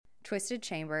Twisted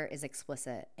Chamber is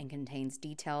explicit and contains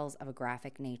details of a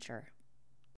graphic nature.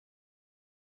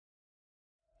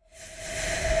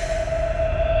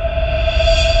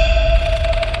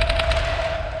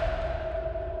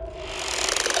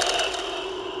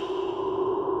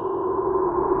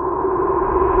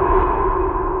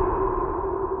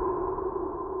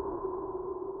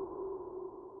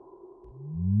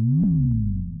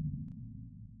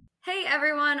 Hey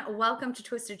everyone, welcome to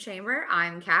Twisted Chamber.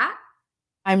 I'm Kat.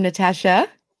 I'm Natasha.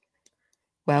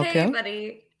 Welcome. Hey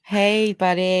buddy. Hey,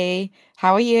 buddy.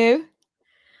 How are you?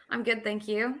 I'm good, thank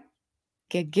you.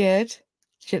 Good.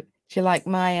 Do you like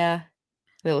my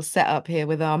little setup here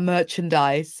with our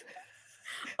merchandise?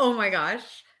 Oh my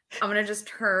gosh. I'm gonna just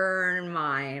turn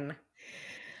mine.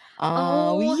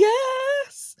 Oh, Oh,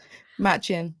 yes.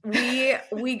 Matching.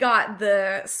 we got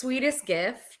the sweetest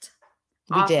gift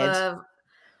We off did. of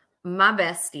my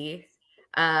bestie.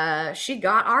 She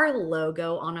got our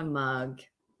logo on a mug.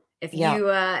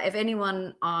 Yeah. If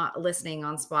anyone listening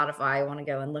on Spotify want to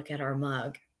go and look at our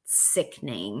mug,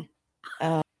 sickening.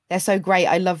 They're so great.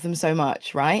 I love them so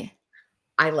much, right?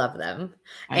 I love them.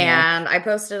 I know. And I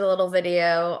posted a little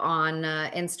video on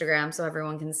Instagram so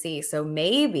everyone can see. So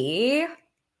maybe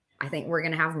I think we're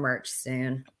going to have merch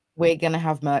soon. We're going to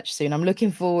have merch soon. I'm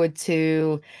looking forward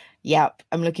to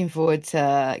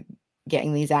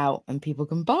getting these out and people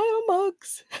can buy our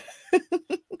mugs.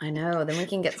 I know. Then we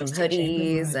can get some Twisted Chamber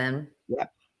hoodies mug. and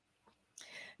Yep.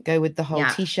 Go with the whole yeah.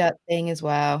 t-shirt thing as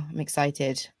well. I'm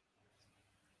excited.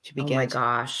 Should be Oh good. my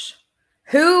gosh.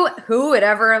 Who would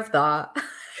ever have thought?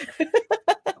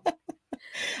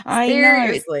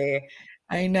 Seriously.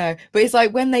 I know. But it's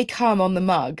like when they come on the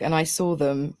mug and I saw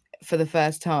them for the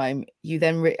first time,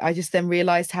 I just then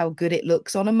realized how good it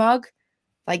looks on a mug.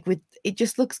 Like it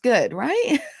just looks good,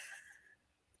 right?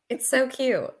 It's so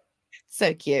cute.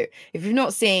 So cute. If you've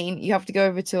not seen, you have to go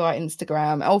over to our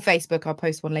Instagram or Facebook. I'll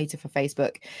post one later for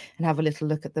Facebook and have a little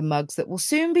look at the mugs that will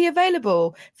soon be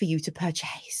available for you to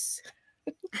purchase.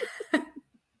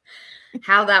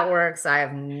 How that works, I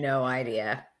have no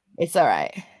idea. It's all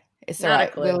right. It's all Not a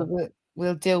right. clue.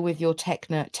 We'll deal with your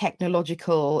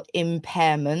technological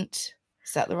impairment.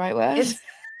 Is that the right word?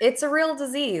 It's a real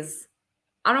disease.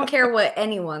 I don't care what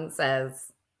anyone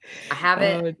says. I have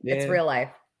it. Oh It's dear. real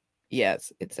life.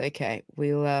 Yes, it's okay.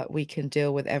 We can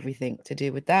deal with everything to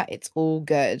do with that. It's all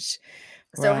good.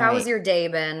 So how has Right. your day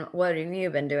been? What have you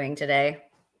been doing today?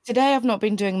 Today I've not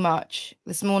been doing much.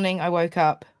 This morning I woke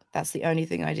up. That's the only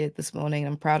thing I did this morning.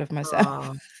 I'm proud of myself.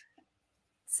 Oh,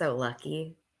 so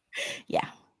lucky. Yeah.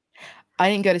 I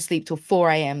didn't go to sleep till 4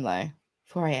 a.m. though.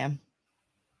 4 a.m.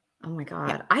 Oh my Yeah,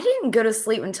 God. I didn't go to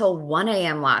sleep until 1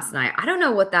 a.m. last night. I don't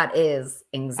know what that is.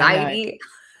 I know. Anxiety.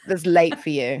 That's late for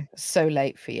you. So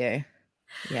late for you.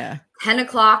 Yeah. 10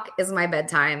 o'clock is my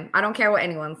bedtime. I don't care what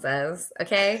anyone says.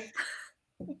 Okay.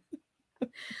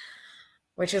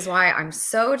 Which is why I'm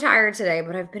so tired today,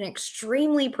 but I've been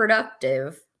extremely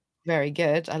productive. Very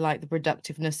good. I like the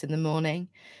productiveness in the morning.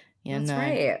 Yeah, That's no.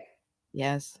 right.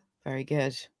 Yes, very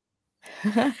good.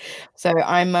 So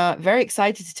I'm very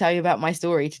excited to tell you about my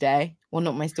story today. Well,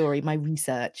 not my story, my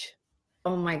research.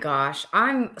 Oh my gosh.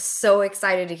 I'm so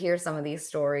excited to hear some of these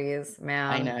stories, I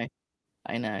man. know.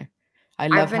 I know. I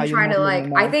I've love how been you're trying to modeling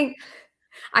your like, I mug. think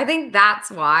I think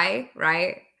that's why,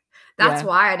 right? That's Yeah,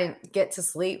 why I didn't get to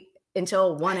sleep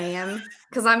until 1 a.m.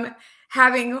 because I'm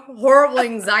having horrible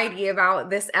anxiety about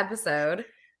this episode.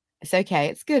 it's okay.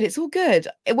 It's good. It's all good.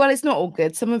 Well, it's not all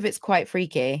good. Some of it's quite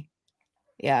freaky.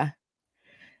 Yeah.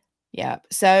 Yeah.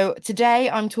 So today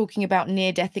I'm talking about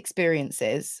near-death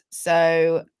experiences.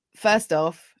 So first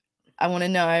off, I want to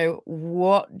know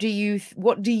what do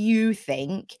you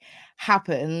think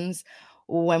happens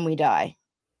when we die?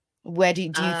 Where do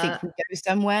you Uh, think we go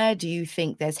somewhere? Do you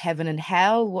think there's heaven and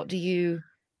hell? What's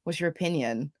your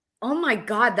opinion? oh my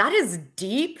God, that is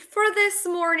deep for this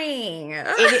morning.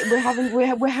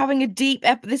 We're having a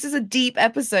this is a deep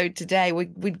episode today. We're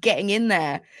getting in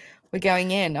there. We're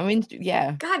going in. I mean,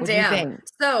 yeah. God What do you damn. think?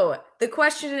 So the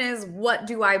question is, what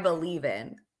do I believe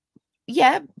in?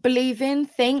 Yeah, believe in,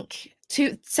 think,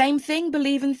 two same thing,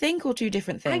 believe and think, or two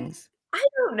different I things? I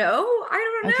don't know.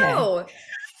 I don't Okay. know.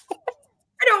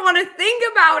 I don't want to think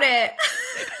about it.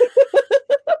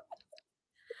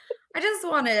 I just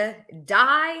want to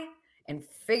die and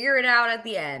figure it out at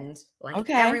the end, like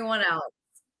Okay. everyone else.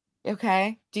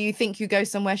 Okay. Do you think you go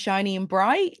somewhere shiny and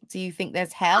bright? Do you think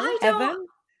there's hell, I don't heaven?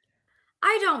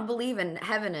 I don't believe in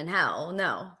heaven and hell.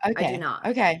 No, I do Okay. not.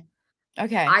 Okay.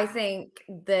 Okay. I think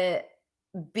that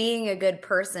being a good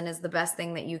person is the best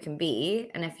thing that you can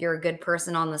be, and if you're a good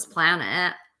person on this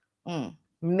planet, Mm.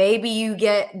 maybe you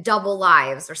get double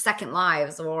lives or second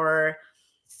lives or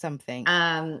Something.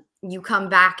 You come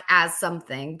back as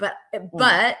something. But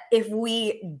Mm. if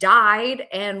we died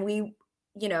and we,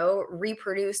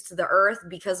 reproduced the earth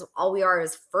because all we are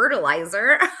is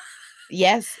fertilizer,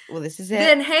 Yes. Well, this is it.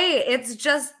 then hey, it's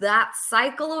just that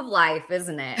cycle of life,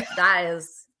 isn't it? That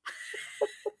is,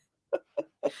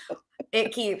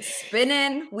 it keeps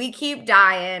spinning, we keep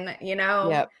dying,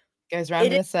 Yep. Goes round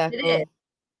it in is a what it is, circle.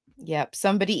 Yep.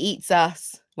 Somebody eats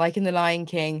us, like in The Lion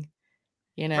King,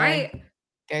 you know. right?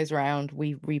 Goes round,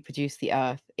 we reproduce the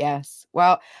earth. Yes.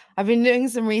 Well, I've been doing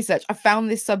some research. I found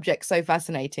this subject so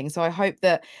fascinating. So I hope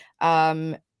that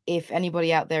if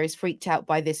anybody out there is freaked out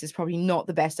by this, is probably not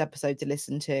the best episode to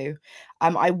listen to.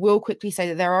 I will quickly say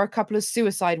that there are a couple of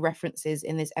suicide references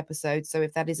in this episode. So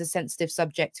if that is a sensitive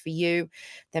subject for you,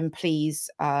 then please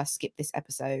skip this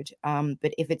episode.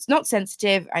 But if it's not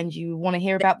sensitive and you want to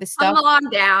hear about this Come stuff, on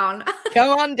down.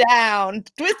 come on down.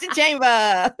 Twisted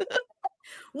Chamber.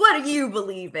 What do you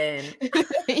believe in?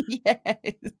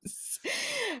 Yes.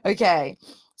 Okay.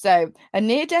 So, a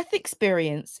near death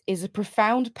experience is a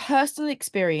profound personal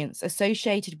experience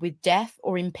associated with death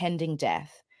or impending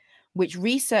death, which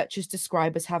researchers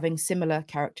describe as having similar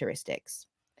characteristics.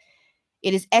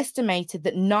 It is estimated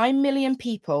that 9 million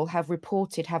people have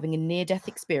reported having a near death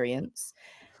experience,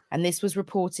 and this was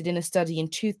reported in a study in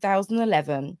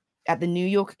 2011 at the New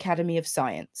York Academy of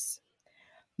Science.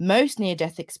 Most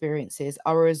near-death experiences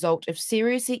are a result of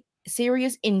serious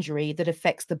injury that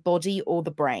affects the body or the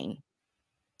brain.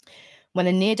 When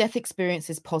a near-death experience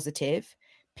is positive,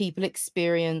 people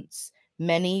experience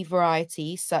many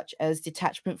varieties such as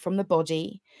detachment from the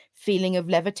body, feeling of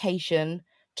levitation,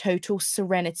 total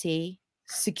serenity,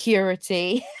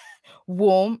 security,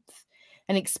 warmth,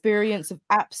 an experience of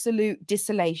absolute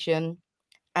desolation,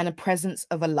 and a presence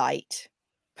of a light.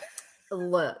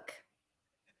 Look,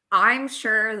 I'm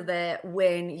sure that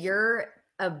when you're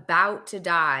about to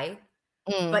die,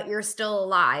 Mm, but you're still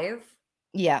alive,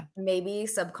 yeah. maybe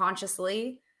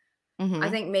subconsciously, I Hmm.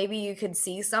 think maybe you could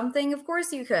see something. Of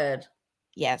course you could.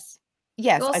 Yes. You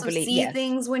Yes, I also believe. see Yes.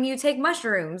 things when you take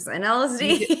mushrooms and You do.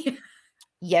 LSD.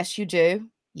 Yes, you do.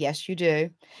 Yes, you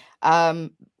do.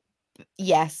 Um,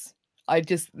 yes.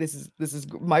 This is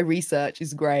my research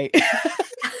is great.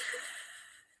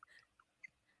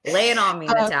 Lay it on me,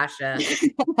 Um, Natasha.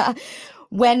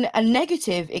 when a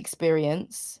negative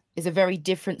experience is a very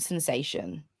different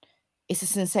sensation. It's a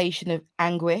sensation of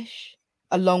anguish,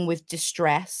 along with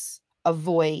distress, a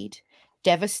void,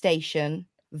 devastation,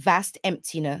 vast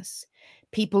emptiness.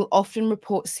 People often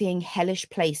report seeing hellish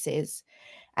places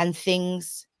and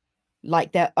things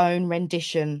like their own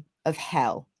rendition of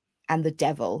hell and the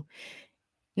devil.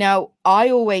 Now, I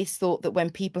always thought that when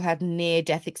people had near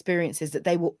death experiences that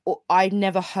they were I'd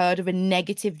never heard of a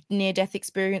negative near death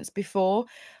experience before.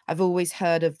 I've always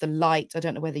heard of the light. I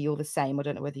don't know whether you're the same. I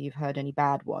don't know whether you've heard any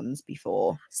bad ones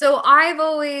before. So I've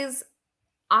always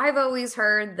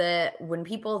heard that when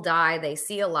people die, they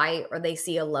see a light or they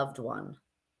see a loved one.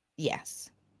 Yes.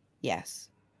 Yes.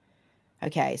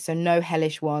 Okay, so no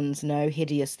hellish ones, no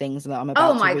hideous things that I'm Oh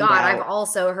about to my read god, I've out.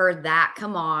 also heard that.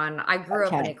 Come on. I grew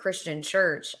up in Okay. a Christian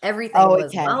church. Everything Oh, was,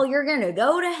 okay. well, you're going to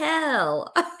go to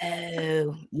hell.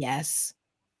 Oh, yes.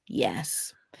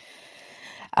 Yes.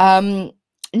 Um,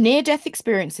 Near-death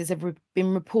experiences have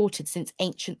been reported since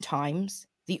ancient times.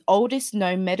 The oldest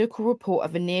known medical report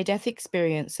of a near-death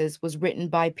experiences was written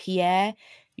by Pierre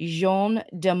Jean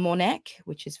de Monec,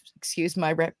 which is, excuse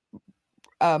my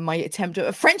my attempt at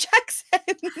a French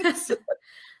accent.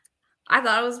 I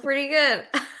thought it was pretty good.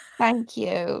 Thank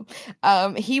you.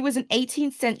 He was an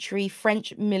 18th century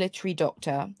French military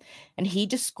doctor, and he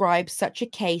describes such a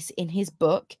case in his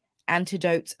book,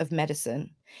 Antidotes of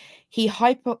Medicine. He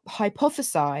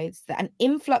hypothesized that an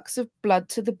influx of blood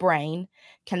to the brain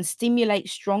can stimulate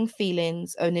strong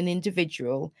feelings in an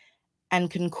individual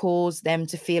and can cause them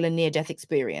to feel a near death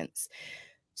experience.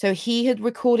 So he had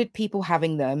recorded people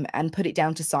having them and put it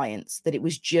down to science that it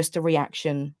was just a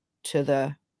reaction to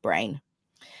the brain.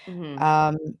 Mhm.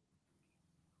 Um,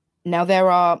 Now, there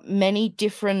are many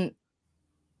different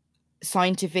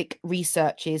scientific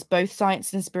researches, both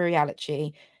science and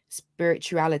spirituality.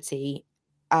 Spirituality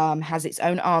has its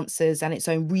own answers and its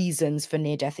own reasons for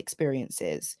near-death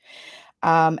experiences.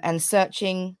 And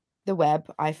searching the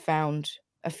web, I found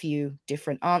a few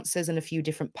different answers and a few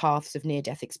different paths of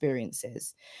near-death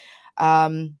experiences.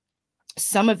 Um,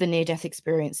 some of the near-death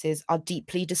experiences are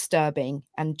deeply disturbing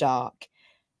and dark,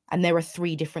 and there are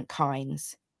three different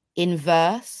kinds: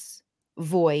 inverse,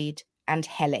 void, and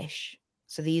hellish.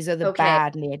 So these are the Okay.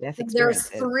 bad near death There's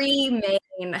experiences. three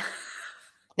main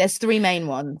There's three main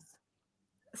ones.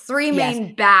 Three Yes.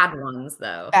 main bad ones,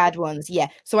 though. Bad ones, yeah.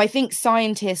 So I think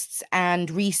scientists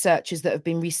and researchers that have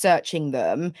been researching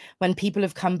them, when people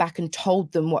have come back and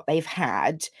told them what they've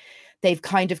had, they've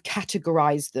kind of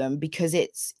categorized them because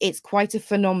it's quite a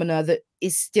phenomena that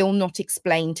is still not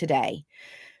explained today.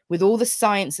 With all the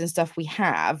science and stuff we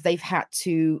have, they've had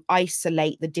to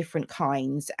isolate the different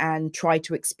kinds and try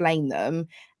to explain them,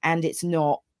 and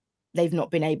they've not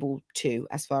been able to,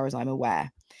 as far as I'm aware.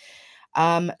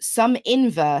 Some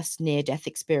inverse near-death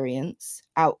experience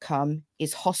outcome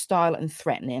is hostile and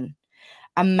threatening.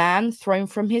 A man thrown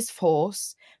from his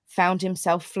horse found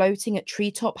himself floating at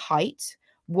treetop height,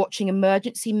 watching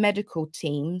emergency medical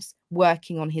teams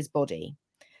working on his body.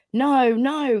 No,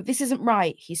 no, this isn't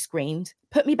right, he screamed.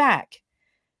 Put me back.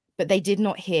 But they did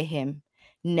not hear him.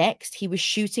 Next, he was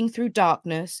shooting through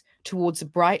darkness towards a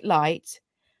bright light,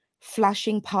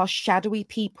 flashing past shadowy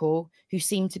people who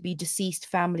seemed to be deceased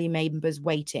family members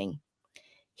waiting.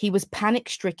 He was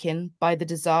panic-stricken by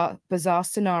the bizarre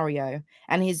scenario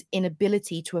and his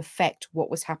inability to affect what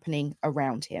was happening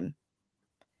around him.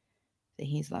 So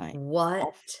he's like, What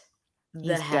off. the He's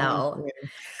going hell? through.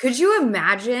 Could you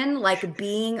imagine like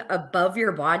being above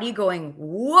your body going,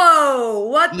 whoa,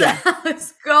 what the Yeah, hell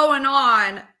is going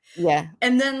on? yeah.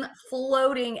 And then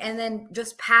floating and then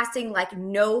just passing like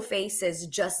no faces,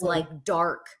 just Mm, like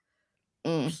dark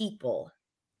mm, people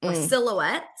or mm.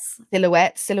 silhouettes.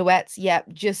 Silhouettes.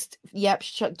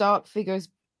 Yep. Dark figures,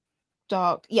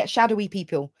 dark. Yeah, shadowy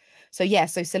people. So yeah,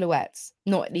 so silhouettes.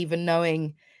 Not even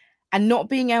knowing and not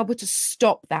being able to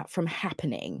stop that from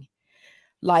happening.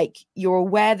 Like you're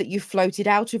aware that you floated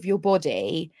out of your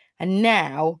body, and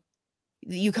now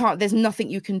you can't. There's nothing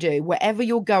you can do. Wherever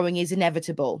you're going is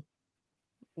inevitable.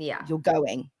 Yeah. You're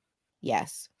going.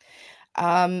 Yes.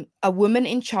 A woman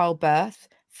in childbirth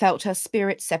felt her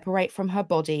spirit separate from her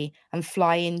body and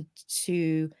fly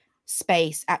into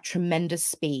space at tremendous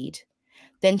speed.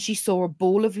 Then she saw a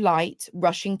ball of light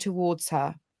rushing towards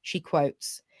her. She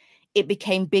quotes, "It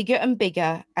became bigger and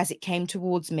bigger as it came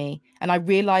towards me, and I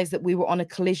realized that we were on a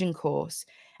collision course,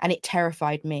 and it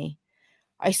terrified me.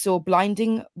 I saw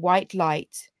blinding white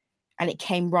light, and it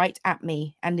came right at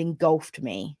me and engulfed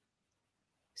me."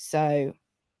 So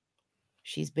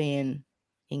she's being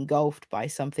engulfed by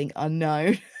something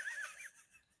unknown.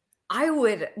 I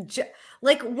would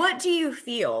like, what do you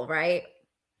feel, right?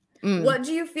 Mm, What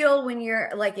do you feel when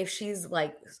you're like, if she's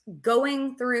like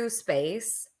going through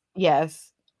space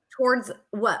yes. towards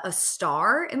what, a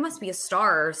star? It must be a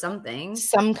star or something.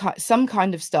 Some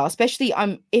kind of star, especially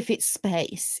if it's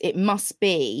space, it must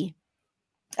be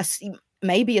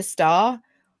maybe a star,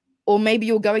 or maybe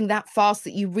you're going that fast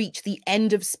that you reach the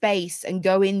end of space and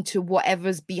go into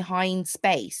whatever's behind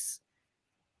space.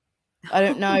 I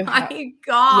don't Oh know how. my Yeah.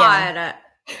 God.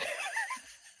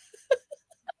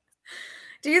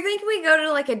 Do you think we go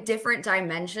to like a different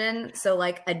dimension? So,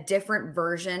 like a different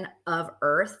version of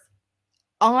Earth?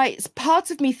 Part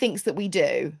of me thinks that we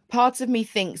do. Part of me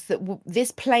thinks that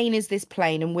this plane is this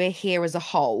plane and we're here as a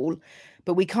whole,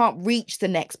 but we can't reach the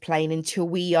next plane until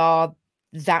we are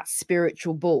that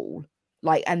spiritual ball.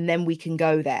 Like, and then we can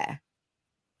go there, And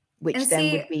which then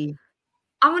see, would be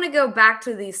I want to go back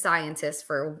to these scientists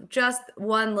for just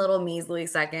one little measly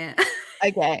second.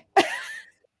 okay.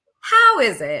 How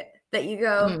is it that you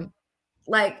go, Mm,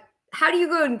 like, how do you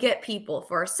go and get people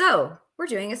for, so we're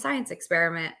doing a science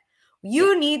experiment. yeah.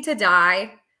 You need to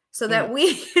die so Mm, that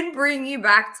we can bring you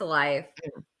back to life,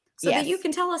 mm. so that you Yes.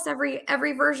 can tell us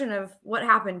every version of what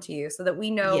happened to you, so that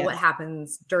we know what Yes.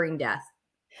 happens during death.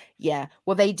 Yeah.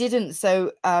 Well, they didn't.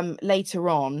 So later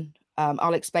on,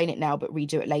 I'll explain it now, but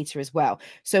redo it later as well.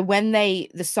 So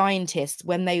the scientists,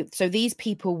 so these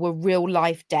people were real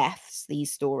life deaths,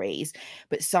 these stories,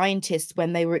 but scientists,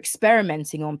 when they were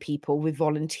experimenting on people with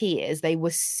volunteers, they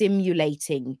were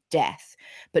simulating death,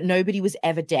 but nobody was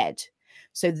ever dead.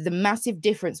 So the massive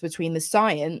difference between the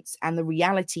science and the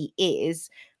reality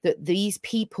is that these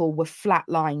people were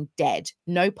flatline dead,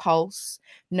 no pulse,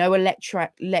 no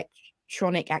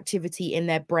electronic activity in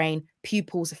their brain,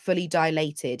 pupils fully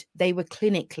dilated. They were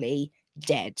clinically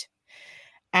dead.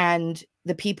 And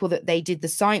the people that they did the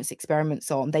science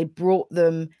experiments on,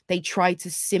 they tried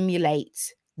to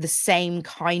simulate the same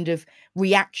kind of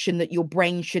reaction that your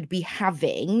brain should be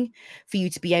having for you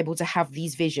to be able to have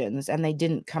these visions. And they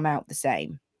didn't come out the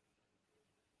same.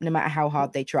 No matter how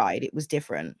hard they tried, it was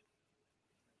different.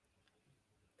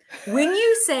 When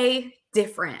you say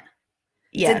different,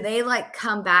 Yeah. did they like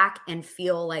come back and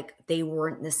feel like they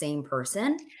weren't the same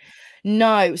person?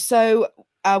 No. So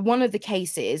one of the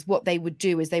cases, what they would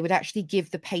do is they would actually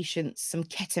give the patients some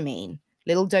ketamine,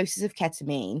 little doses of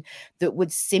ketamine that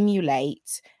would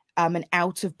simulate an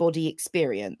out-of-body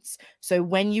experience. So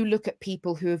when you look at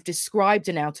people who have described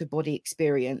an out-of-body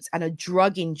experience and a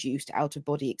drug-induced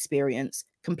out-of-body experience,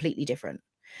 completely different.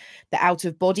 The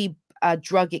out-of-body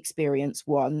drug experience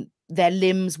one, their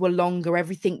limbs were longer,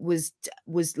 everything was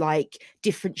like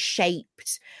different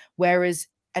shaped, whereas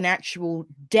an actual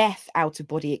death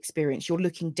out-of-body experience, you're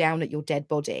looking down at your dead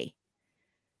body.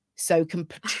 So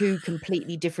two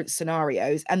completely different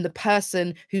scenarios. And the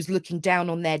person who's looking down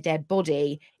on their dead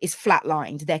body is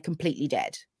flatlined. They're completely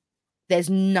dead. There's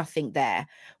nothing there.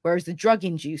 Whereas the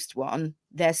drug-induced one,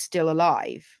 they're still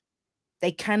alive.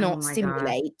 They Oh cannot my God.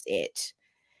 simulate it.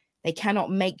 They cannot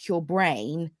make your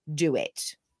brain do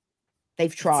it.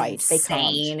 They've It's tried. They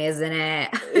can't. insane, isn't it?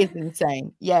 It's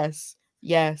insane. Yes.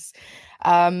 Yes.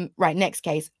 Right. Next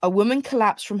case. A woman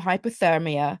collapsed from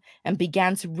hypothermia and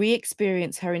began to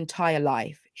re-experience her entire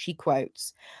life. She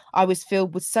quotes, "I was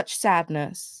filled with such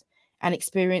sadness and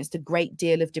experienced a great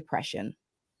deal of depression."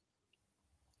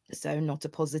 So not a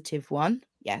positive one.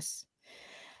 Yes.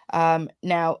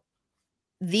 Now,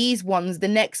 these ones, the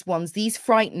next ones, these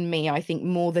frighten me, I think,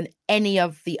 more than any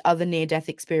of the other near-death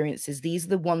experiences. These are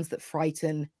the ones that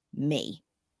frighten me.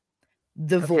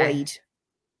 The Okay. void.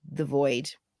 The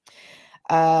void.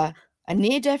 A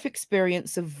near-death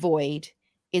experience of void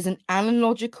is an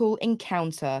analogical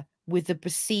encounter with the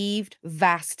perceived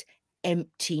vast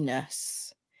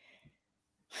emptiness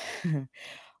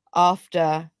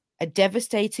after a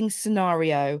devastating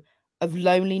scenario of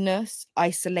loneliness,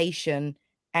 isolation,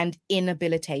 and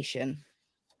inhabilitation.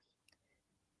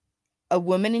 A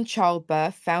woman in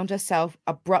childbirth found herself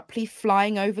abruptly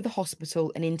flying over the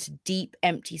hospital and into deep,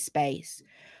 empty space.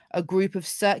 A group of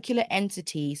circular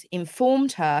entities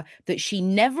informed her that she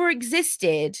never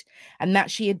existed and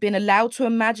that she had been allowed to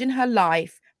imagine her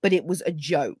life, but it was a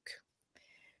joke.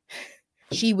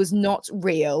 She was not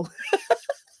real.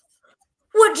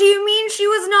 What do you mean she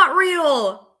was not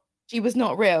real? She was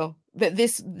not real. That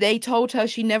they told her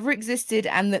she never existed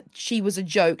and that she was a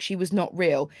joke. She was not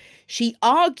real. She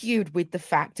argued with the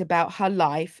fact about her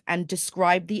life and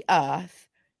described the earth.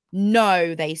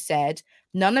 No, they said,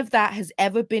 none of that has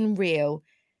ever been real.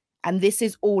 And this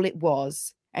is all it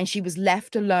was. And she was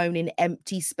left alone in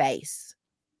empty space.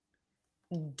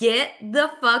 Get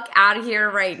the fuck out of here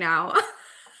right now.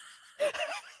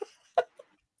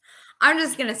 I'm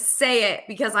just going to say it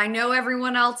because I know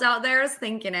everyone else out there is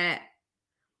thinking it.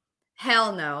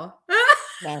 Hell no.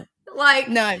 No, Like,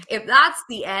 no, if that's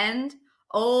the end,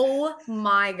 oh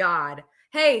my God.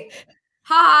 Hey,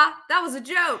 haha, that was a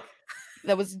joke.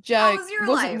 that was a How joke. was It your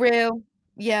wasn't life? real.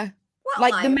 Yeah. What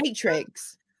Like the life?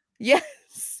 Matrix.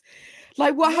 Yes.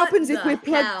 Like what What happens if the we're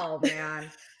plugged? hell,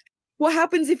 man? What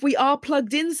happens if we are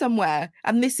plugged in somewhere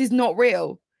and this is not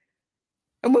real?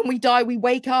 And when we die, we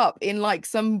wake up in like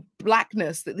some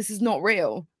blackness that this is not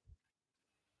real.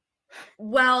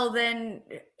 Well, then,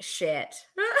 shit.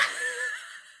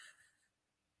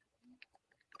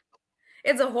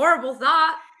 It's a horrible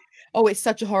thought. Oh, it's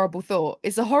such a horrible thought.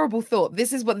 It's a horrible thought.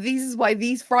 This is why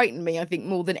these frighten me, I think,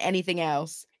 more than anything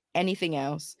else. Anything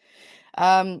else.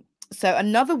 So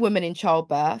another woman in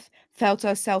childbirth felt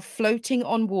herself floating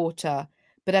on water,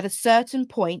 but at a certain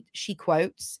point, she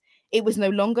quotes, "It was no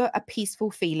longer a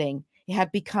peaceful feeling. It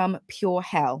had become pure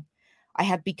hell. I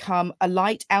had become a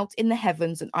light out in the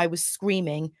heavens and I was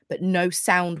screaming, but no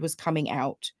sound was coming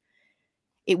out.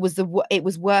 It was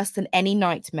worse than any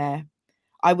nightmare.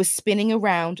 I was spinning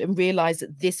around and realized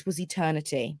that this was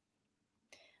eternity.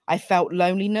 I felt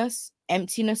loneliness,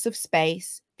 emptiness of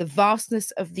space, the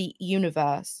vastness of the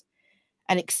universe,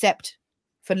 and except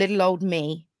for little old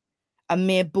me, a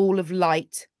mere ball of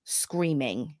light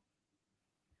screaming."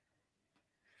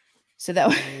 So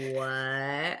that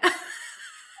What?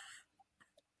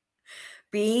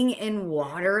 Being in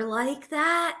water like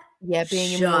that? yeah,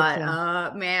 being in Shut water.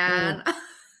 up, Mm, man.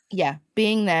 yeah,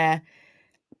 being there,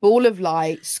 ball of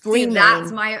light, See, screaming.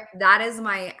 that is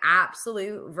my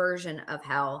absolute version of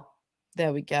hell,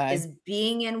 There we go. is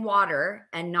being in water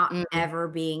and not Mm, ever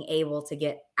being able to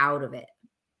get out of it.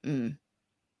 mm,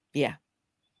 yeah.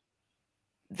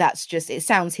 That's just, it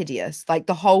sounds hideous. Like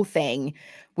the whole thing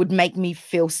would make me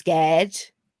feel scared.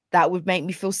 That would make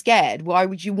me feel scared. Why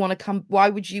would you want to come? Why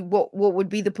would you, what would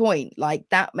be the point? Like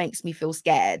that makes me feel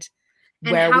scared.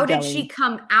 And Where are we how did she going?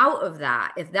 come out of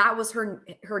that if that was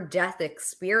her death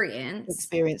experience?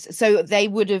 Experience. So they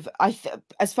would have,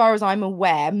 as far as I'm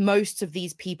aware, most of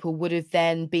these people would have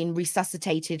then been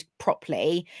resuscitated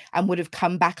properly and would have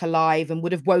come back alive and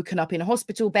would have woken up in a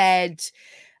hospital bed,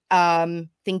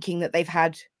 thinking that they've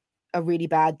had a really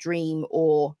bad dream,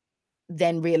 or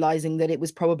then realizing that it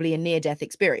was probably a near-death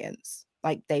experience,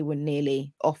 like they were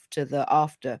nearly off to the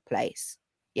after place.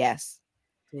 Yes.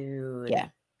 Dude. Yeah.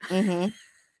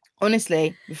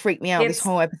 Honestly, it freaked me out this It's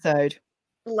whole episode.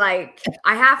 like,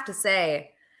 I have to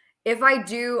say, if I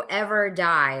do ever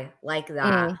die like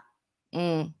that, Mm,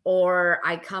 mm, or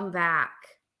I come back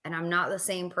and I'm not the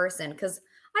same person, because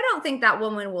I don't think that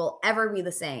woman will ever be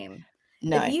the same. If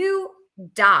no. you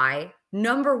die,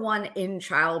 number one, in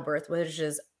childbirth, which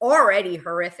is already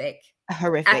horrific at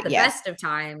Horrific. the Yes. best of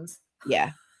times,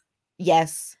 Yeah.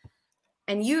 Yes.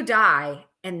 and you die,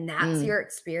 and that's Mm, your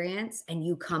experience, and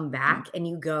you come mm, back and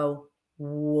you go,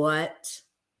 what?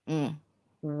 mm,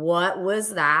 What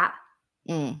was that?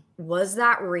 mm. Was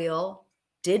that real?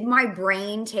 Did my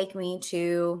brain take me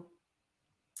to,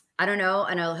 I don't know,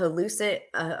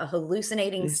 a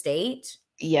hallucinating This- state?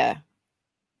 Yeah.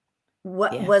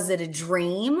 What Yeah. was it, a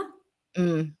dream?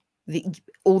 Mm. The,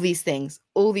 all these things,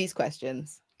 all these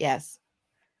questions. Yes.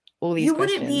 All these You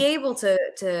wouldn't be questions. able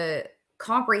to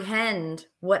comprehend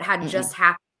what had Mm-mm. just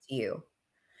happened to you.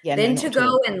 Yeah. No, Then not to at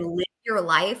all. go and live your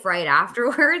life right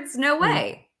afterwards, no Mm.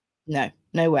 way. No,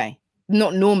 no way.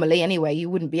 Not normally, anyway. You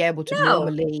wouldn't be able to No.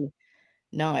 normally.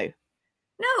 No.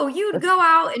 No, you'd go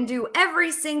out and do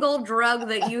every single drug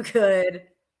that you could,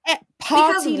 because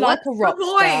Party like what's a the rock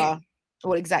point? star.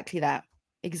 Well, exactly that.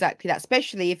 Exactly that.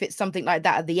 Especially if it's something like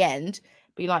that at the end.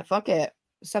 Be like, fuck it.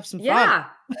 Let's have some fun. Yeah.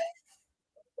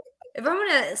 If I'm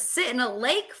gonna sit in a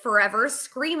lake forever Yeah.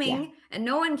 screaming and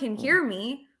no one can Mm. hear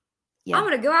me, I'm Yeah.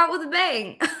 gonna go out with a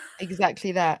bang.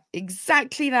 Exactly that.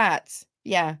 Exactly that.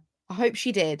 Yeah. I hope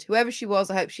she did. Whoever she was,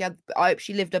 I hope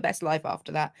she lived her best life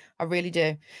after that. I really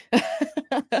do.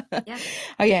 Yeah.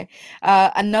 Okay.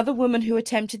 Another woman who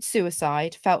attempted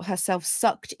suicide felt herself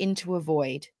sucked into a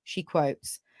void. She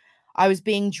quotes, I was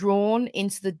being drawn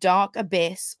into the dark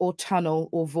abyss or tunnel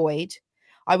or void.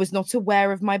 I was not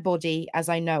aware of my body as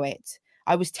I know it.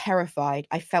 I was terrified.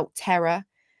 I felt terror.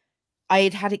 I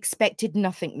had expected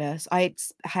nothingness.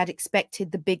 Had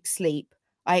expected the big sleep.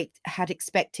 I had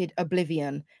expected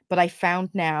oblivion, but I found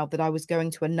now that I was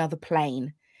going to another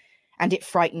plane, and it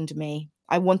frightened me.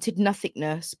 I wanted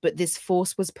nothingness, but this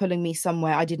force was pulling me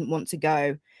somewhere I didn't want to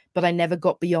go, but I never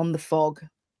got beyond the fog.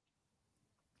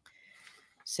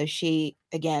 So she,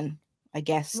 again, I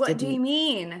guess, What do you didn't.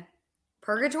 mean?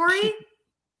 Purgatory? She,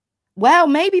 well,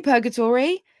 maybe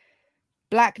purgatory,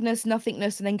 blackness,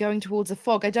 nothingness, and then going towards a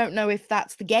fog. I don't know if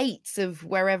that's the gates of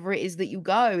wherever it is that you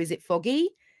go. Is it foggy?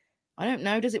 I don't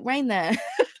know. Does it rain there?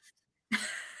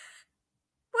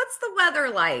 What's the weather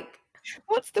like?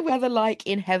 What's the weather like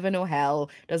in heaven or hell?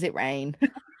 Does it rain?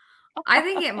 I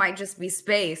think it might just be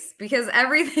space, because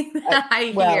everything Uh, that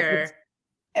I well, it's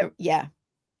hear. yeah,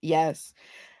 yes.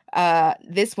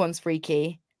 This one's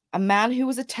freaky. A man who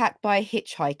was attacked by a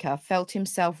hitchhiker felt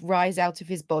himself rise out of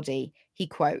his body. He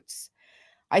quotes,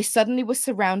 I suddenly was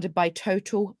surrounded by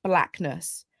total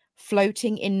blackness,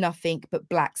 floating in nothing but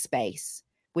black space,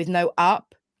 with no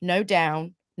up, no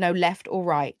down, no left or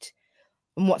right.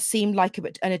 And what seemed like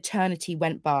an eternity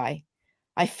went by.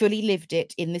 I fully lived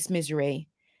it in this misery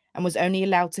and was only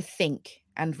allowed to think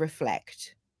and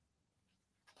reflect.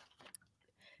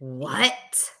 Yeah.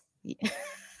 What? Yeah.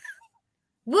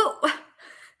 Well,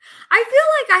 I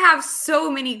feel like I have so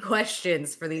many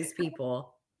questions for these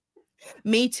people.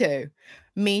 Me too.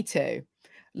 Me too.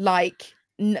 Like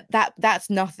that's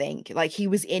nothing. Like he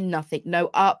was in nothing. No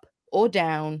up or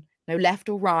down, no left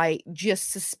or right,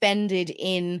 just suspended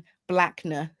in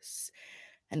blackness.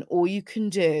 And all you can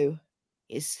do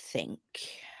is think.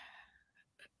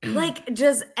 Like,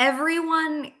 does every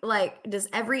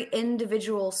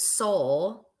individual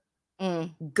soul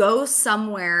Mm, go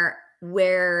somewhere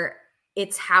where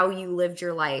it's how you lived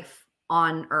your life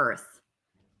on earth?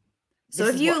 So this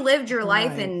if is you what lived your heaven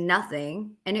life knows. in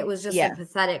nothing and it was just a Yeah.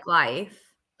 pathetic life,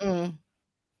 Mm,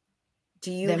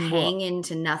 do you then what? hang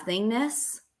into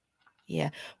nothingness?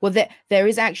 Yeah. Well, there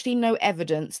is actually no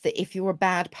evidence that if you're a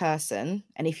bad person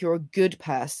and if you're a good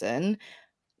person,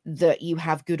 that you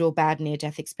have good or bad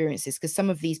near-death experiences. Because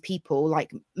some of these people,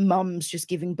 like mums just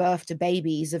giving birth to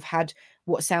babies, have had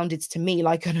what sounded to me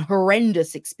like an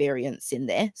horrendous experience in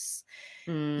this.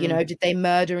 You know, Mm. did they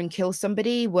murder and kill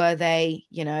somebody? Were they,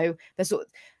 and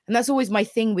that's always my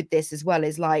thing with this as well,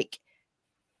 is like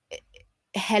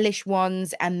hellish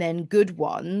ones and then good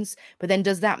ones. But then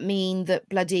does that mean that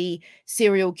bloody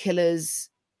serial killers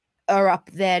are up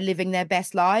there living their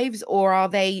best lives, or are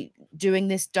they doing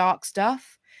this dark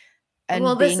stuff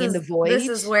Well, and this being in the is this void?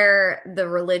 is where the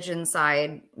religion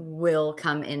side will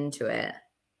come into it,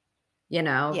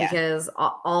 Yeah, because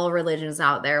all religions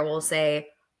out there will say,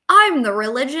 I'm the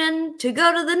religion to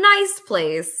go to the nice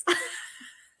place.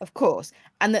 of course.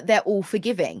 And that they're all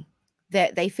forgiving.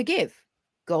 That they forgive.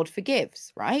 God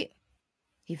forgives, right?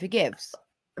 He forgives.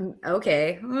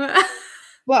 Okay.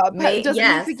 Well, doesn't he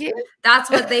Yes. forgive? That's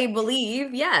what they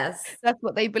believe. Yes. That's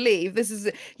what they believe. This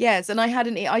is yes, and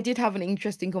I did have an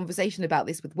interesting conversation about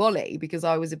this with Wally because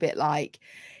I was a bit like,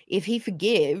 if he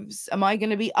forgives, am I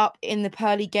going to be up in the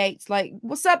pearly gates like,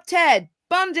 "What's up, Ted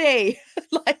Bundy?"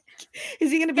 Like,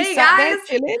 is he going to be Hey sat there guys.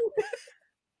 chilling?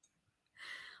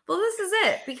 Well, this is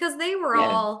it because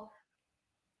Yeah,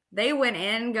 they went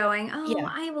in going, "Oh, yeah,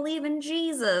 I believe in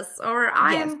Jesus," or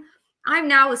yes. I'm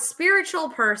now a spiritual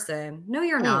person. No,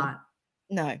 you're Mm, not.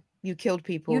 no, you killed You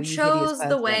people, you hideous chose the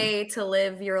person. way to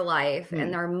live your life, and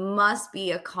Mm, there must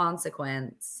be a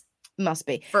consequence must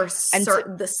be. for And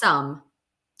to the sum.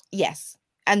 yes,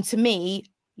 and to me,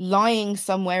 lying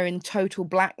somewhere in total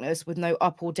blackness with no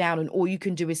up or down, and all you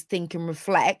can do is think and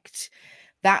reflect,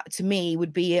 that to me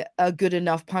would be a good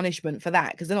enough punishment for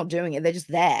that because 'cause they're not doing it, they're just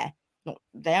there. Not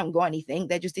they haven't got anything,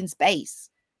 they're just in space.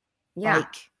 Yeah.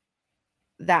 Like,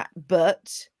 that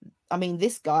but, I mean,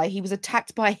 this guy, he was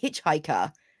attacked by a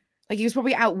hitchhiker. Like, he was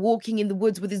probably out walking in the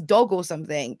woods with his dog or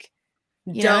something,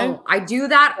 you know? Don't. I do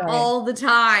that So all the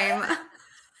time.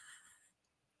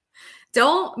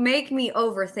 Don't make me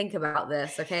overthink about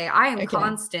this, okay? I am okay, I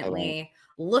won't. constantly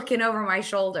looking over my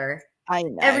shoulder I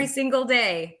every know, single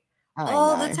day, I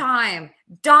all the know. time.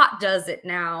 Dot does it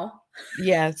now.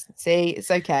 Yes, see, it's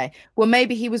okay. Well,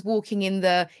 maybe he was walking in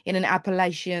an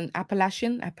Appalachian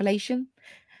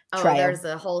Oh, trail. there's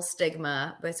a whole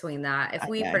stigma between that. If I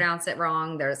we know, pronounce it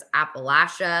wrong, there's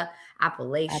Appalachia,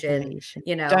 Appalachian, Appalachian.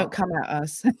 you Don't know, come at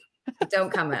us. don't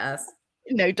come at us.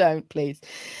 No, don't, please.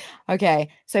 Okay,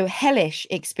 so hellish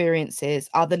experiences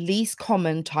are the least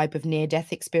common type of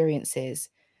near-death experiences.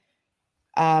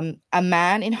 A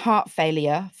man in heart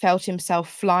failure felt himself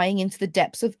flying into the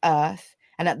depths of earth,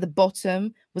 and at the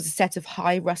bottom was a set of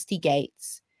high, rusty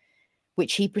gates,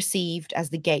 which he perceived as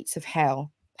the gates of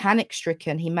hell. Panic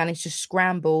stricken, he managed to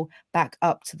scramble back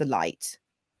up to the light.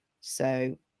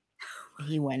 So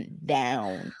he went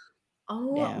down,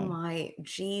 Oh down. my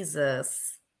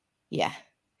Jesus. Yeah,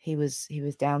 he was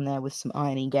down there with some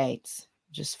ironing gates.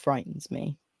 Just frightens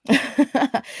me.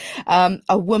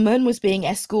 A woman was being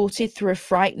escorted through a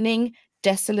frightening,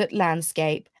 desolate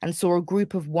landscape and saw a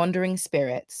group of wandering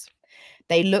spirits.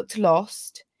 They looked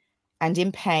lost and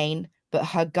in pain, but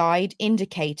her guide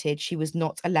indicated she was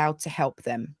not allowed to help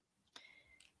them.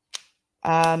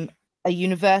 Um, a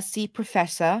university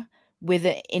professor with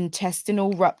an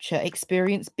intestinal rupture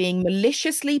experienced being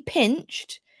maliciously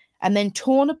pinched and then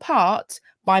torn apart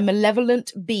by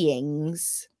malevolent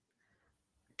beings.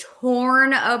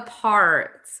 Torn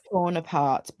apart. Torn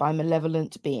apart by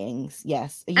malevolent beings.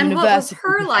 Yes, a And what was university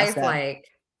her life professor.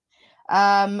 like?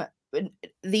 Um,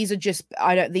 these are just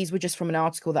I don't. These were just from an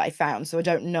article that I found, so I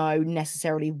don't know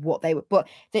necessarily what they were. But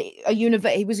he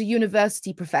was a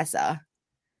university professor.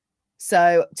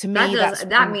 So to me, that's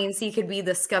That means he could be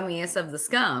the scummiest of the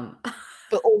scum.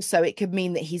 but also it could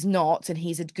mean that he's not, and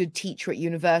he's a good teacher at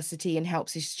university and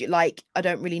helps his like, I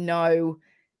don't really know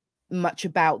much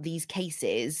about these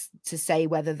cases to say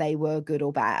whether they were good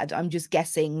or bad. I'm just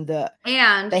guessing that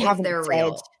And they if haven't they're said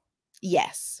real.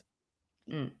 yes.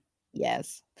 Mm.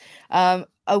 Yes.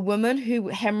 A woman who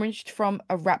hemorrhaged from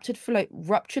a ruptured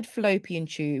fallopian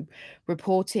tube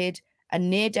reported a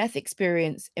near-death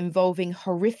experience involving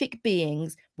horrific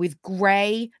beings with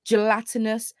grey,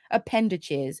 gelatinous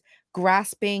appendages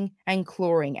grasping and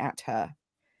clawing at her.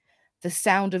 The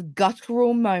sound of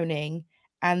guttural moaning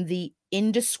and the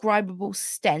indescribable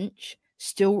stench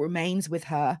still remains with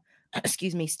her.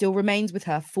 Excuse me, still remains with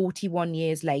her 41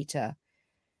 years later.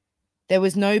 There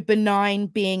was no benign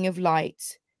being of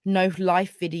light, no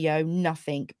life video,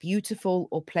 nothing beautiful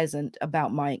or pleasant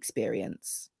about my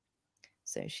experience.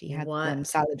 So she had them What?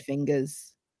 salad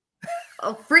fingers.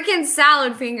 Oh, freaking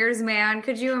salad fingers, man.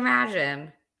 Could you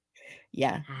imagine?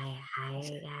 Yeah. Hi,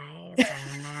 guys.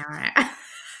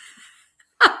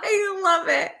 I love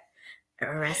it. A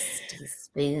rusty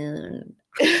spoon.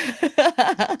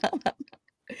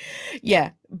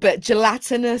 Yeah, but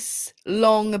gelatinous,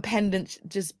 long appendage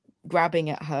just grabbing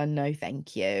at her. No,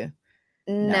 thank you.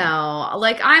 No. No,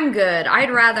 like I'm good.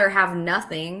 I'd rather have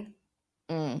nothing.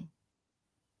 Mm.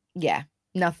 Yeah,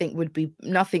 nothing would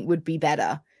be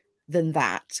better than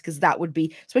that because that would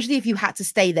be, especially if you had to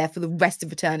stay there for the rest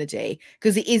of eternity,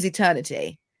 because it is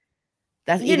eternity.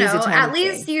 That You it is know, at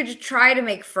least eternity. you'd try to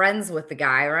make friends with the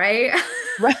guy, right?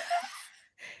 Right.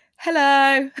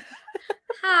 Hello.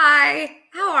 Hi,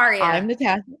 how are you?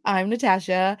 I'm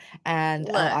Natasha, and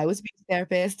Look, I was a beauty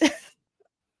therapist.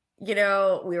 you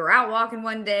know, we were out walking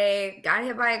one day, got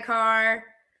hit by a car.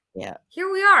 Yeah.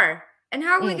 Here we are. And Mm,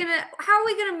 how are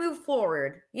we gonna move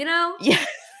forward, you know? yeah.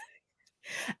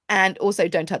 And also,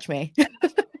 don't touch me.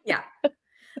 Yeah.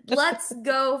 Let's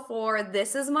go for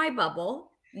this is my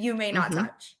bubble. You may not Hmm.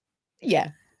 touch.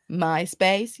 Yeah. My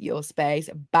space, your space,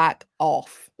 back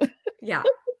off. Yeah.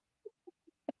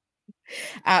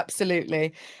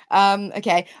 Absolutely.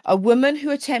 Okay. A woman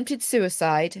who attempted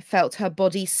suicide felt her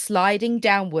body sliding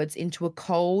downwards into a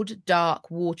cold,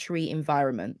 dark, watery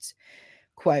environment.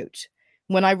 Quote,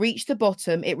 when I reached the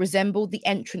bottom, it resembled the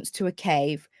entrance to a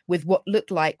cave with what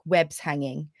looked like webs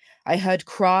hanging. I heard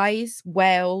cries,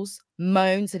 wails,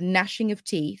 moans, and gnashing of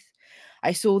teeth.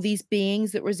 I saw these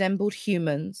beings that resembled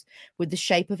humans with the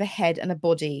shape of a head and a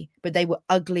body, but they were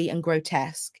ugly and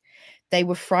grotesque. They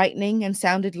were frightening and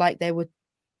sounded like they were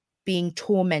being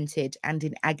tormented and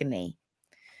in agony.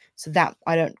 So that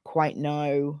I don't quite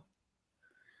know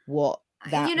what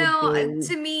that would be.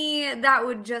 To me, that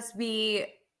would just be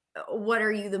what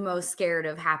are you the most scared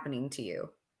of happening to you?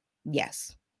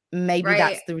 Yes. Maybe Right?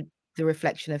 that's the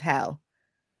reflection of hell.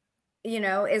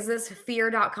 Is this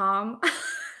fear.com?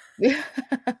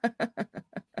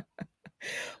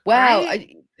 Well,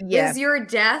 Right? yeah. Is your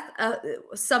death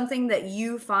something that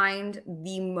you find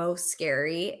the most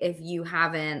scary if you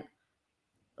haven't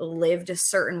lived a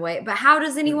certain way? But how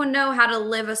does Mm, anyone know how to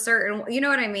live a certain, you know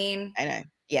what I mean? I know.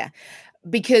 Yeah.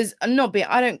 Because I'm not being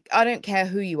I don't care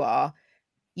who you are.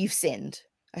 You've sinned.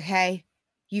 Okay?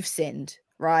 You've sinned,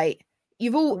 right?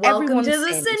 You've all Welcome everyone's to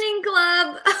the sinned. sinning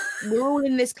club. We're all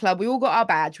in this club. We all got our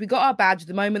badge. We got our badge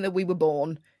the moment that we were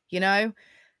born, you know?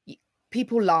 Y-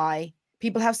 People lie.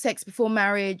 People have sex before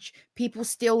marriage. People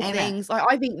steal Amen. things.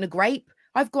 I've eaten a grape.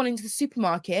 I've gone into the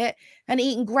supermarket and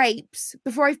eaten grapes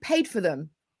before I've paid for them.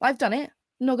 I've done it.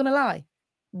 I'm not gonna lie.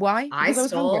 Why? I Because I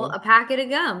was stole hungry. a packet of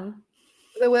gum.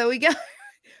 So there we go.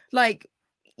 Like,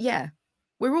 yeah,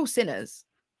 we're all sinners.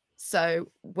 So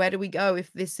where do we go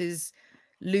if this is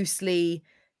loosely,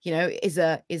 is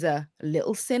a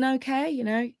little sin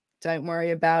okay? Don't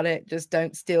worry about it. Just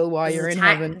don't steal while you're in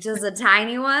heaven. Just a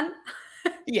tiny one.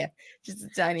 Yeah, just a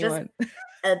tiny Just one.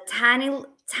 a tiny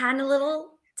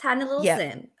little Yeah,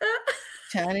 sin.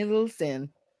 tiny little sin.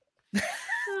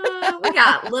 We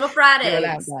got little fried You're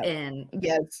allowed eggs that. and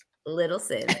Yes. little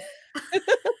sins.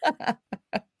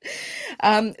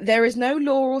 There is no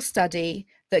law or study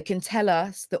that can tell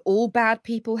us that all bad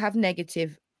people have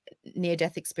negative near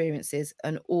death experiences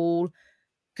and all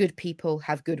good people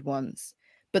have good ones.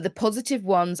 But the positive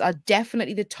ones are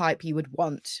definitely the type you would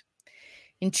want.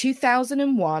 In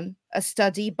 2001, a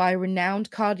study by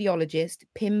renowned cardiologist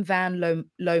Pim van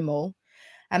Lommel,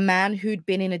 a man who'd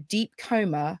been in a deep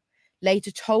coma,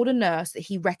 later told a nurse that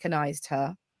he recognized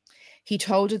her. He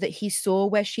told her that he saw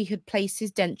where she had placed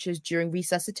his dentures during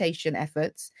resuscitation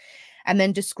efforts and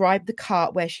then described the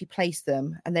cart where she placed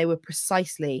them, and they were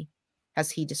precisely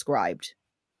as he described.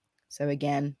 So,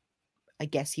 again, I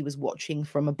guess he was watching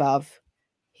from above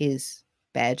his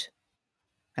bed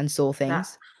and saw That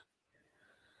things.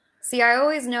 See, I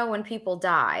always know when people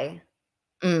die,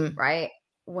 Mm, right?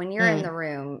 When you're in mm, the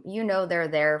room, they're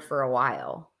there for a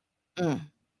while. mm.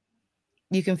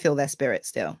 You can feel their spirit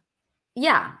still.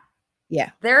 Yeah,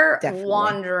 Yeah, they're definitely.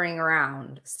 wandering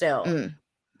around still. Mm,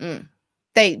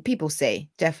 mm. People see,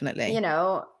 You definitely.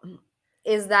 know,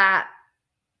 is that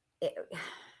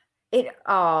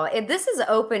it, this has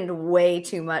opened way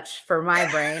too much for my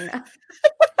brain.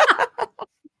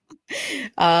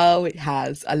 Oh, it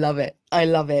has. I love it. I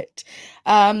love it.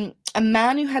 A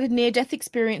man who had near death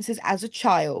experiences as a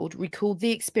child recalled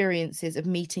the experiences of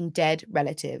meeting dead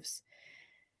relatives.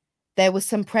 There were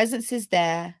some presences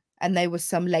there, and there were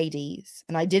some ladies,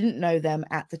 and I didn't know them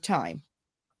at the time.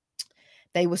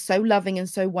 They were so loving and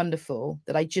so wonderful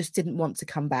that I just didn't want to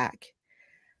come back.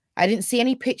 I didn't see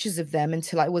any pictures of them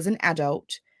until I was an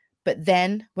adult. But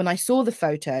then, when I saw the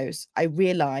photos, I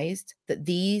realized that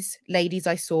these ladies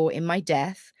I saw in my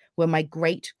death were my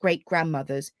great great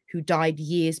grandmothers who died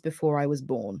years before I was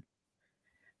born.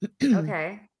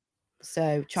 Okay.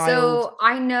 So, child. So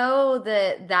I know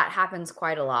that that happens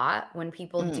quite a lot when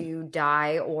people Mm, do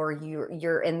die or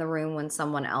you're in the room when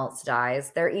someone else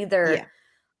dies. They're either yeah.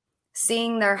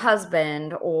 seeing their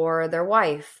husband or their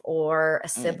wife or a Mm,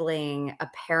 sibling, a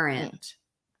mm, parent.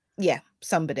 yeah.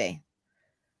 Somebody.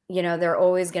 They're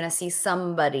always going to see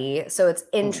somebody. So it's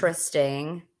Mm,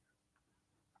 interesting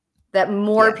that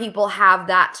more yeah. people have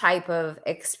that type of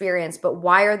experience, but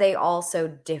why are they all so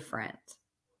different?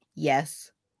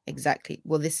 Yes. Exactly.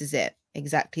 Well, this is it.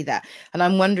 Exactly that. And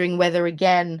I'm wondering whether,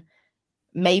 again,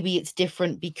 maybe it's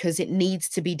different because it needs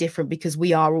to be different because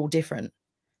we are all different.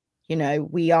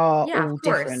 We are Yeah, of all course.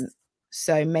 different.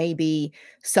 So maybe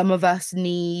some of us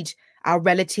need our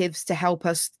relatives to help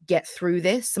us get through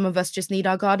this. Some of us just need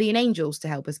our guardian angels to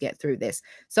help us get through this.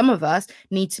 Some of us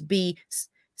need to be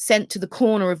sent to the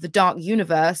corner of the dark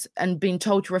universe and being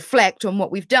told to reflect on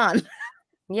what we've done.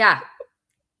 Yeah.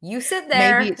 You sit Maybe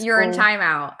there, it's you're in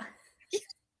timeout.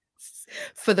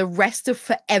 for the rest of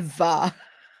forever.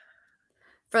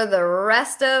 For the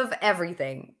rest of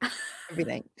everything.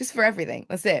 Everything. Just for everything.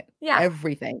 That's it. Yeah.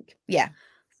 Everything. Yeah.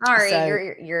 Sorry, So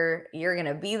you're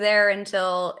gonna be there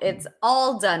until it's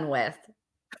all done with.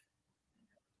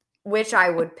 Which I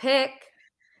would pick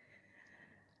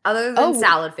other than oh,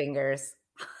 salad fingers.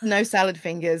 no salad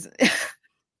fingers.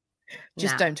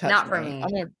 Just No, don't touch not for me.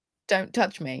 me. Don't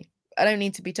touch me. I don't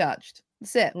need to be touched.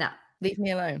 That's it. No. Leave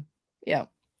me alone. Yeah.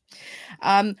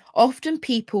 Often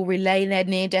people relay their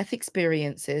near-death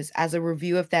experiences as a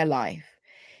review of their life.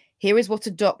 Here is what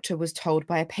a doctor was told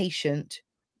by a patient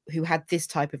who had this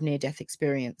type of near-death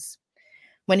experience.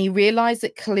 When he realized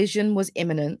that collision was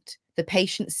imminent, the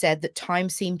patient said that time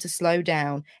seemed to slow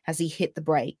down as he hit the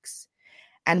brakes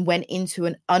and went into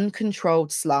an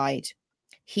uncontrolled slide.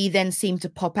 He then seemed to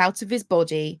pop out of his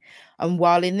body, and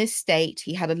while in this state,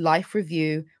 he had a life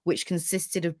review which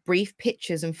consisted of brief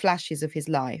pictures and flashes of his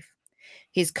life.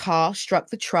 His car struck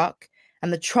the truck,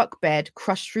 and the truck bed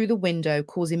crushed through the window,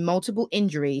 causing multiple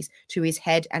injuries to his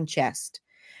head and chest.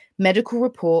 Medical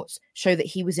reports show that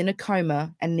he was in a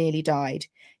coma and nearly died,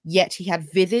 yet he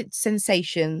had vivid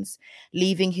sensations,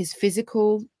 leaving his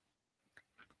physical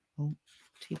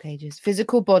 2 pages,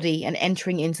 physical body and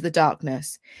entering into the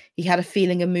darkness. He had a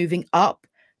feeling of moving up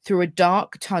through a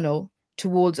dark tunnel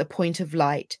towards a point of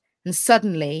light, and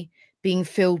suddenly being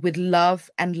filled with love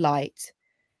and light,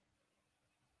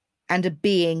 and a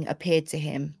being appeared to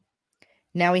him.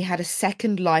 Now he had a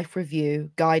second life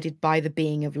review guided by the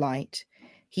being of light.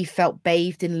 He felt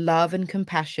bathed in love and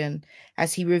compassion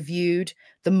as he reviewed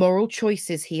the moral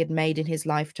choices he had made in his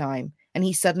lifetime, and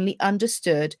he suddenly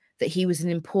understood that he was an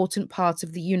important part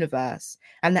of the universe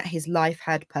and that his life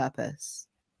had purpose.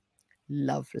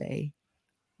 Lovely,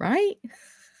 right?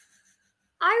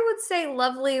 I would say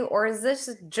lovely, or is this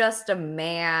just a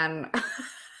man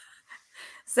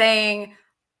saying,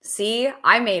 see,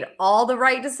 I made all the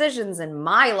right decisions in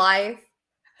my life?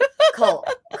 Cult,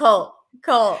 cult,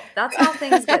 cult. That's how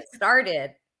things get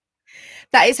started.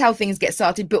 That is how things get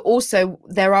started, but also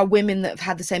there are women that have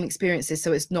had the same experiences,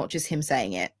 so it's not just him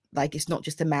saying it. Like, it's not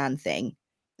just a man thing.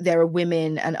 There are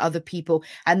women and other people,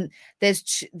 and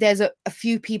there's a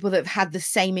few people that have had the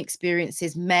same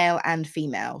experiences, male and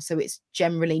female, so it's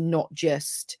generally not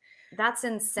just, That's you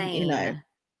know. insane.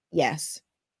 Yes.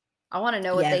 I want to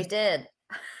know what they Yes. did.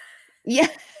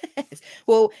 Yes.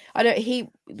 Well, I don't, he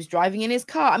was driving in his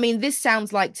car. I mean, this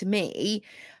sounds like to me,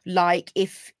 like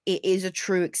if it is a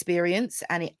true experience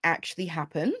and it actually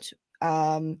happened,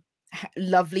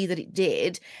 lovely that it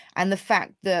did. And the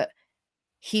fact that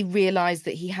he realized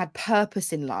that he had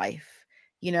purpose in life,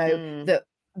 Mm, that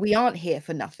we aren't here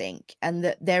for nothing, and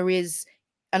that there is,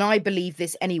 and I believe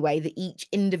this anyway, that each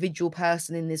individual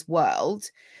person in this world,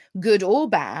 good or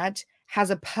bad, has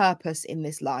a purpose in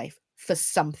this life for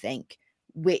something,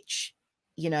 which,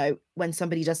 when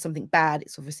somebody does something bad,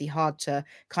 it's obviously hard to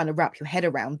kind of wrap your head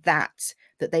around that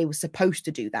they were supposed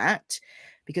to do that,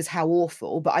 because how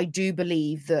awful. But I do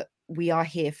believe that we are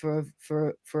here for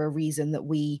a reason that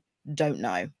we don't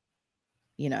know.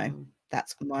 mm.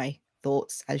 That's my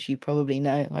thoughts, as you probably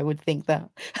know. I would think that.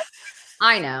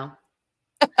 I know.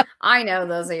 I know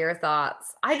those are your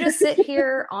thoughts. I just sit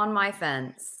here on my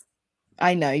fence.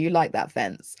 I know you like that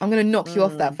fence. I'm going to knock you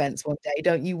off that Mm, fence one day.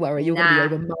 Don't you worry. You're going to be nah.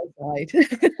 over my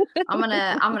side.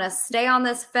 I'm gonna stay on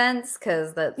this fence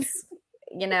because that's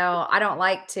I don't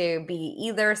like to be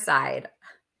either side.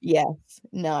 Yes.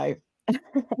 No.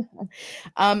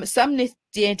 Some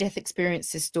near-death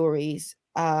experiences stories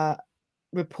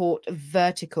report a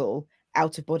vertical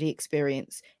out-of-body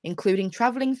experience, including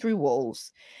traveling through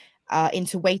walls,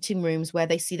 into waiting rooms where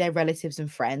they see their relatives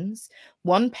and friends.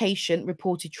 One patient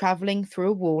reported traveling through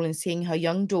a wall and seeing her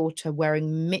young daughter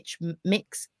wearing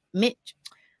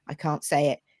I can't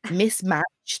say it,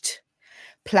 mismatched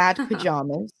plaid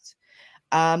pajamas,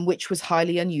 which was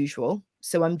highly unusual.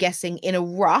 So I'm guessing in a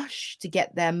rush to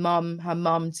get her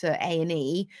mum to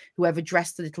A&E, whoever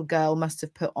dressed the little girl must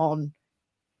have put on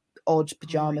odd Oh my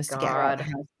pajamas to get her out the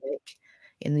god. house quick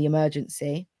in the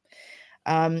emergency.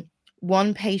 Um,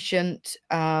 One patient,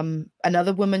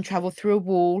 another woman traveled through a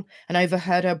wall and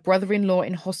overheard her brother-in-law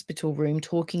in hospital room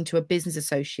talking to a business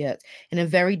associate in a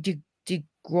very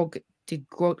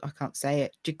I can't say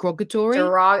it,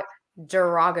 Derog-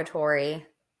 Derogatory.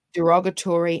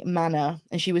 derogatory manner,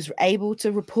 and she was able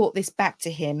to report this back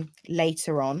to him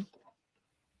later on.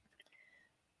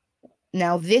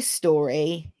 Now, this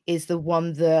story is the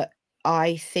one that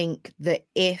I think that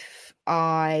if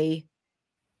I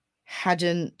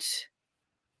hadn't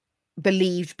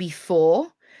believed before,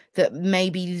 that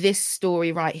maybe this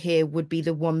story right here would be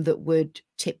the one that would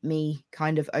tip me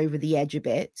kind of over the edge a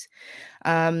bit.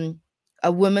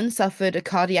 A woman suffered a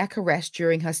cardiac arrest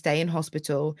during her stay in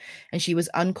hospital, and she was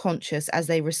unconscious as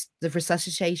the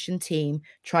resuscitation team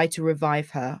tried to revive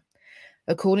her.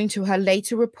 According to her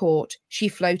later report, she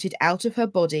floated out of her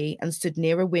body and stood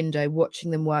near a window watching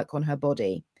them work on her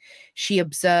body. She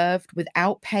observed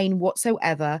without pain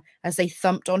whatsoever as they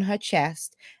thumped on her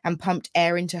chest and pumped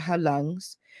air into her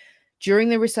lungs. During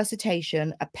the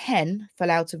resuscitation, a pen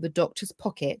fell out of the doctor's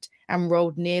pocket and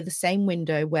rolled near the same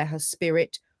window where her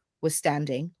spirit was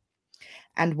standing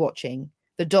and watching.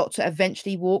 The doctor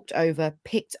eventually walked over,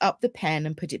 picked up the pen,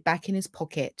 and put it back in his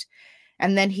pocket.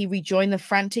 And then he rejoined the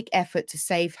frantic effort to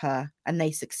save her, and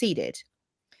they succeeded.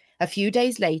 A few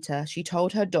days later, she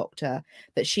told her doctor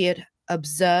that she had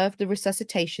observed the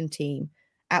resuscitation team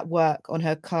at work on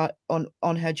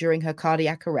her during her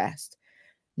cardiac arrest.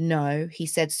 No, he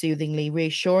said soothingly,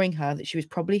 reassuring her that she was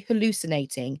probably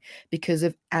hallucinating because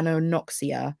of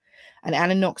anoxia. And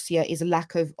anoxia is a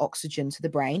lack of oxygen to the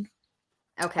brain.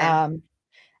 Okay.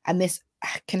 And this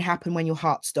can happen when your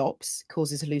heart stops,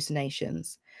 causes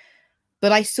hallucinations.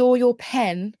 But I saw your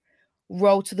pen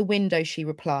roll to the window, she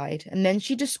replied. And then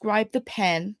she described the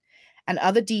pen and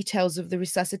other details of the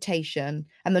resuscitation.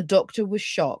 And the doctor was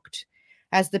shocked,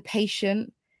 as the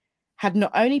patient had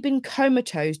not only been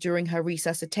comatose during her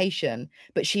resuscitation,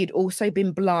 but she had also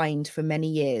been blind for many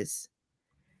years.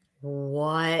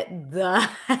 What the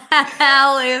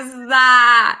hell is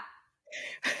that?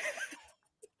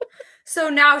 So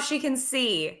now she can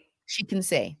see. She can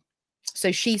see.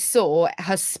 So she saw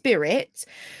her spirit.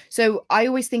 So I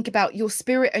always think about your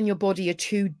spirit and your body are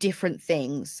two different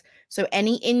things. So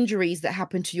any injuries that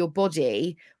happen to your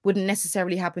body wouldn't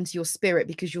necessarily happen to your spirit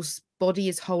because your body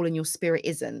is whole and your spirit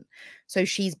isn't. So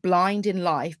she's blind in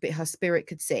life, but her spirit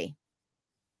could see.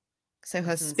 So her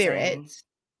That's spirit, insane.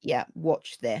 yeah,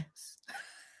 watch this.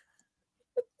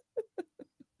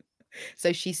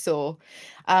 So she saw.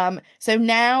 So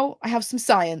now I have some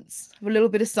science, I have a little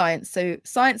bit of science. So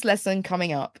science lesson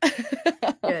coming up.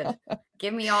 Good.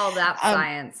 Give me all that um,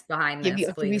 science behind give you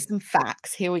this, I'll give you please. some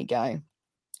facts. Here we go.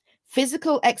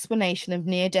 Physical explanation of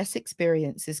near-death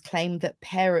experiences claim that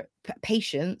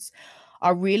patients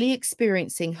are really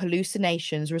experiencing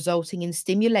hallucinations resulting in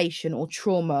stimulation or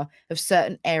trauma of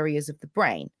certain areas of the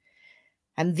brain.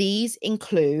 And these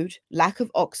include lack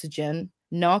of oxygen,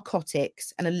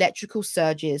 narcotics, and electrical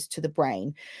surges to the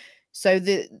brain. So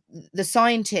the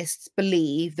scientists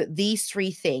believe that these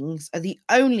three things are the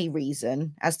only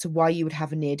reason as to why you would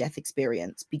have a near-death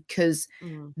experience, because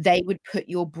Mm. they would put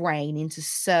your brain into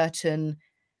certain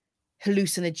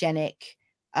hallucinogenic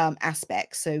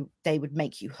aspects. So they would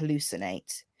make you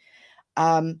hallucinate.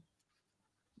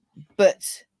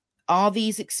 But are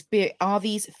these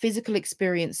physical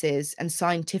experiences and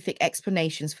scientific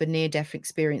explanations for near-death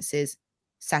experiences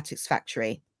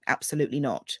satisfactory? Absolutely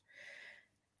not.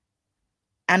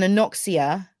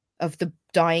 Anoxia of the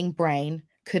dying brain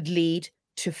could lead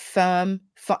to firing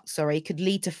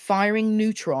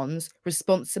neutrons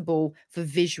responsible for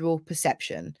visual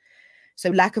perception. So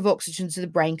lack of oxygen to the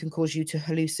brain can cause you to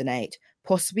hallucinate,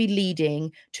 possibly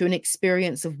leading to an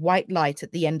experience of white light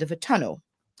at the end of a tunnel.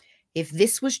 If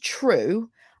this was true,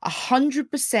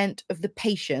 100% of the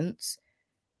patients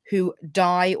who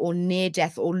die or near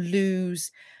death or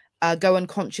go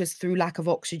unconscious through lack of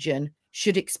oxygen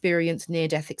should experience near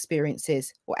death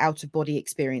experiences or out of body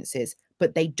experiences,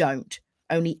 but they don't.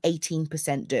 Only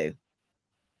 18% do.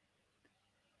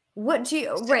 What do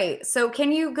you, So, right. So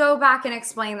can you go back and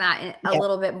explain that a yeah,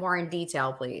 little bit more in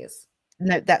detail, please?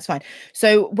 no, that's fine.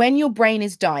 So when your brain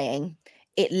is dying,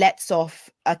 it lets off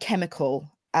a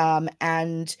chemical,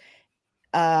 and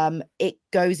it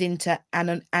goes into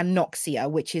anoxia,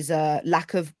 which is a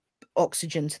lack of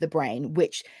oxygen to the brain,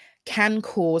 which can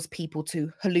cause people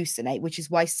to hallucinate, which is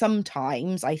why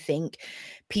sometimes I think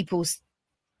people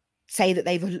say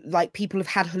that people have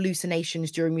had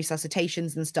hallucinations during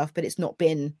resuscitations and stuff, but it's not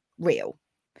been real.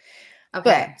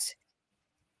 Okay. But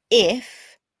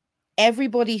if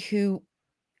everybody who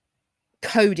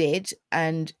coded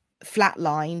and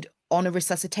flatlined on a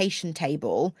resuscitation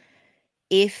table,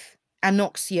 if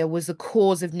anoxia was the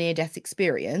cause of near death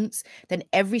experience, then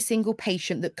every single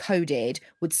patient that coded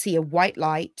would see a white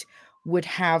light, would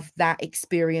have that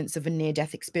experience of a near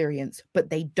death experience, but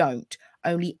they don't.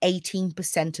 Only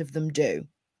 18% of them do.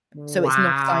 So it's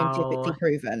not scientifically Wow.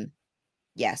 proven.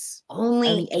 Yes. Only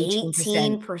Only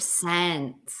 18%.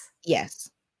 18%. Yes.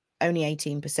 only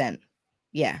 18%.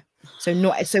 Yeah. So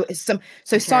not so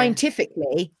Okay.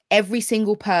 scientifically, every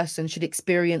single person should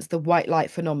experience the white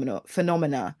light phenomena,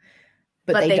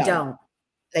 but But they they don't. don't.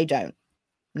 They don't.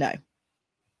 No.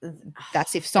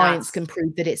 That's if science That's can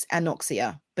prove that it's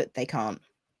anoxia, but they can't.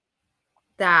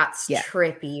 that's Yeah.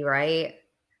 trippy, right?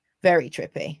 Very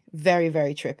trippy. Very,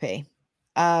 very trippy.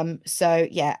 So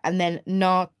yeah, and then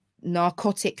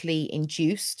narcotically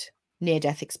induced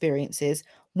near-death experiences.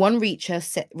 One researcher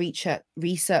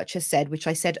said, which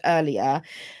I said earlier,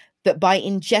 that by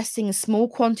ingesting small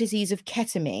quantities of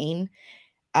ketamine,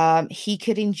 he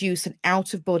could induce an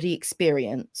out-of-body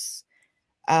experience.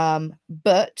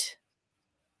 But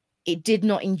it did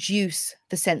not induce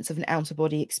the sense of an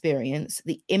out-of-body experience.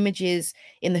 The images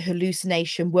in the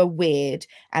hallucination were weird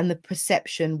and the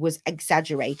perception was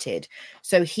exaggerated.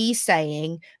 So he's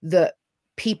saying that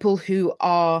people who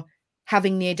are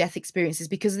having near-death experiences,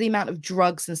 because of the amount of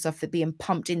drugs and stuff that are being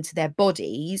pumped into their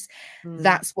bodies,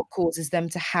 that's what causes them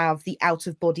to have the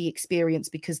out-of-body experience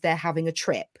because they're having a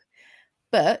trip.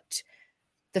 But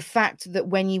the fact that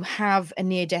when you have a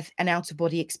near death and out of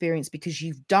body experience because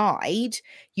you've died,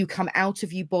 you come out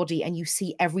of your body and you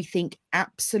see everything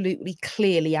absolutely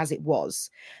clearly as it was.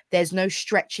 There's no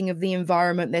stretching of the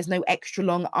environment. There's no extra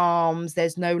long arms.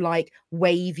 There's no like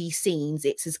wavy scenes.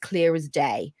 It's as clear as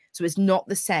day. So it's not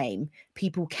the same.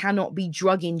 People cannot be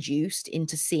drug induced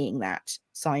into seeing that,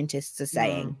 scientists are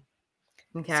saying.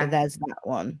 So Okay. there's that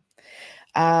one.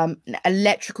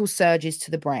 Electrical surges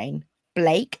to the brain.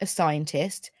 Blake, a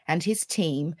scientist, and his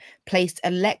team placed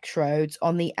electrodes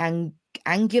on the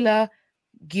angular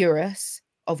gyrus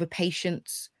of a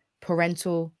patient's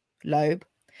parental lobe,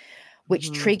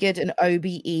 which triggered an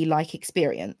OBE-like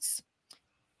experience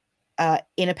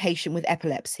in a patient with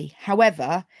epilepsy.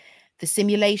 However, the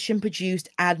simulation produced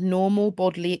abnormal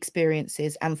bodily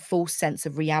experiences and false sense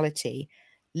of reality.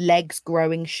 Legs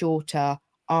growing shorter,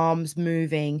 arms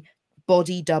moving,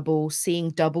 body double, seeing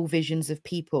double visions of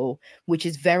people, which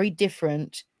is very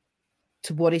different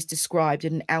to what is described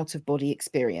in an out-of-body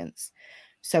experience.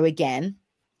 So again,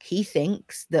 he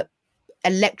thinks that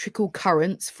electrical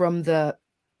currents from the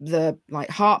like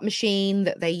heart machine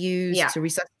that they use Yeah. to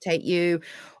resuscitate you,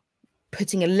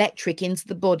 putting electric into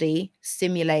the body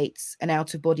simulates an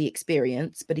out-of-body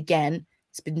experience. But again,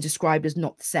 it's been described as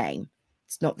not the same.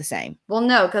 It's not the same. Well,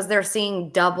 no, because they're seeing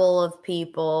double of Yeah.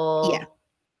 people,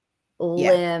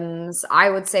 Yeah. limbs. I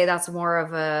would say that's more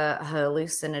of a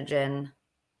hallucinogen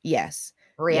Yes.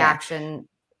 Yeah. reaction.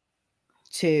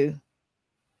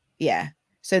 Yeah.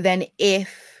 So then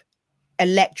if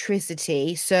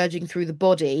electricity surging through the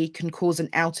body can cause an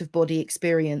out-of-body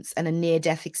experience and a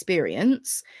near-death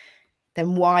experience,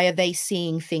 then why are they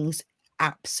seeing things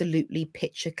absolutely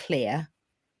picture clear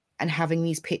and having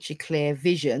these picture clear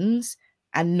visions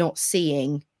and not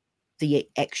seeing the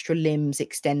extra limbs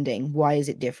extending? Why is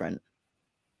it different?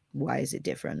 Why is it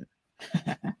different?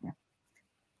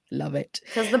 Love it.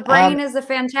 Because the brain is a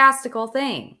fantastical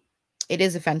thing. It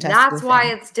is a fantastical That's why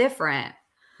thing. it's different.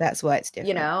 That's why it's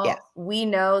different. Yes. We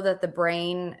know that the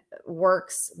brain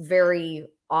works very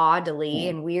oddly Yeah.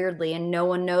 and weirdly, and no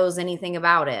one knows anything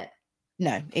about it.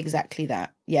 No, exactly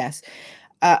that. Yes.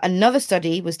 Another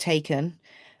study was taken,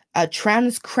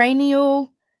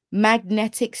 transcranial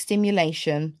magnetic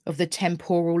stimulation of the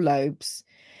temporal lobes.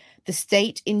 The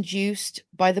state induced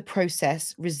by the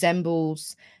process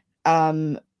resembles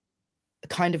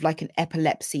kind of like an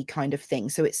epilepsy kind of thing.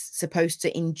 So it's supposed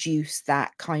to induce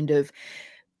that kind of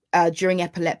during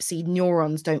epilepsy,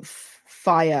 neurons don't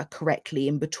fire correctly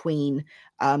in between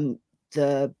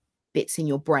the bits in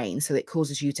your brain, so it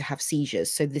causes you to have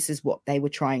seizures. So this is what they were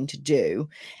trying to do.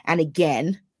 And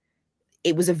again,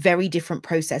 it was a very different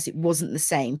process. It wasn't the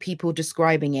same. People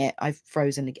describing it, I've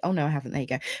frozen. Oh no, I haven't. There you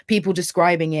go. People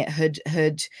describing it had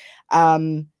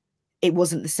it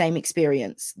wasn't the same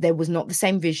experience. There was not the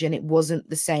same vision. It wasn't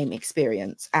the same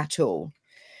experience at all.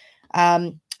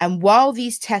 And while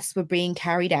these tests were being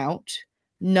carried out,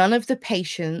 none of the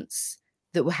patients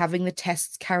that were having the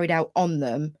tests carried out on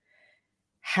them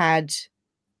had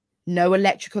no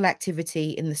electrical activity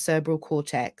in the cerebral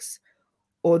cortex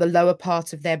or the lower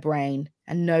part of their brain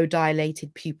and no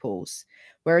dilated pupils.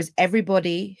 Whereas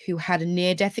everybody who had a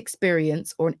near-death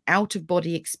experience or an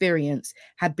out-of-body experience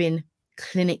had been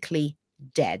clinically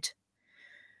dead.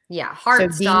 Yeah,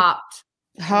 heart stopped.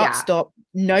 Heart stop,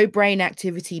 no brain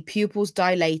activity, pupils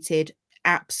dilated,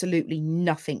 absolutely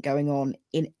nothing going on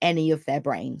in any of their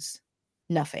brains.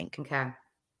 Nothing. Okay.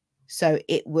 So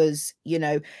it was,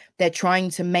 they're trying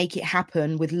to make it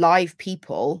happen with live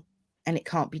people and it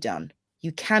can't be done.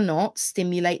 You cannot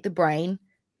stimulate the brain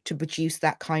to produce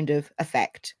that kind of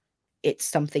effect. It's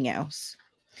something else.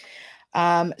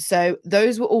 So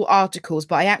those were all articles,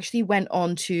 but I actually went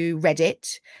on to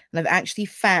Reddit and I've actually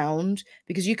found,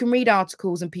 because you can read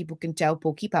articles and people can tell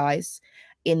porcupines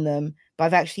in them, but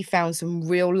I've actually found some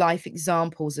real life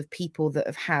examples of people that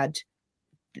have had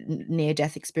near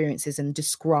death experiences and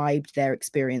described their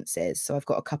experiences. So I've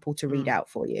got a couple to read Mm, out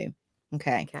for you.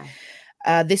 Okay.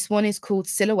 okay. This one is called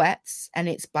Silhouettes and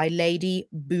it's by Lady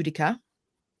Boudica.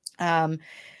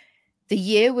 The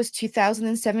year was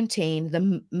 2017.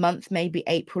 The month may be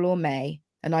April or May,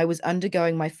 and I was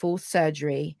undergoing my fourth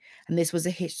surgery, and this was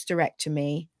a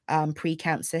hysterectomy,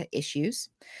 pre-cancer issues.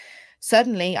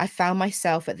 Suddenly, I found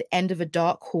myself at the end of a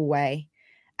dark hallway.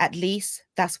 At least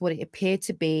that's what it appeared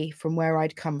to be from where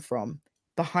I'd come from.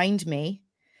 Behind me,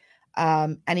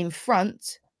 and in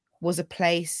front was a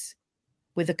place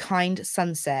with a kind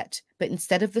sunset, but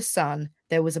instead of the sun,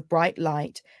 there was a bright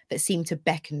light that seemed to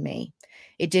beckon me.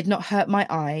 It did not hurt my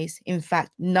eyes. In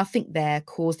fact, nothing there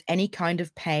caused any kind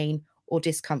of pain or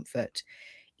discomfort,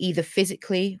 either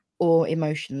physically or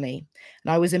emotionally.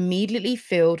 And I was immediately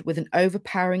filled with an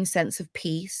overpowering sense of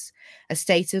peace, a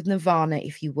state of nirvana,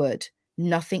 if you would.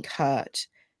 Nothing hurt,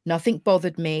 nothing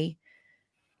bothered me,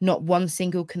 not one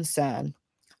single concern.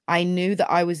 I knew that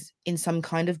I was in some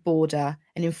kind of border,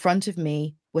 and in front of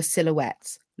me were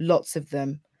silhouettes, lots of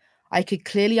them. I could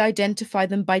clearly identify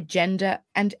them by gender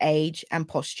and age and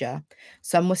posture.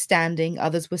 Some were standing,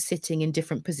 others were sitting in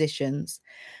different positions,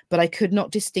 but I could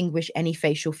not distinguish any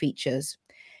facial features.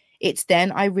 It's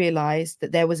then I realized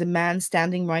that there was a man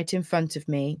standing right in front of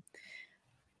me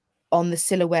on the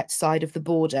silhouette side of the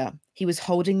border. He was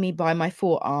holding me by my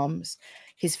forearms,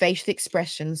 his facial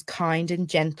expressions kind and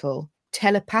gentle.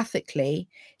 Telepathically,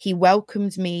 he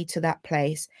welcomed me to that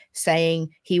place, saying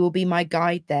he will be my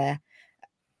guide there.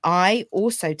 I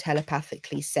also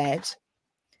telepathically said,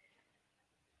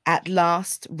 at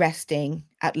last resting,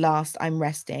 at last I'm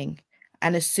resting.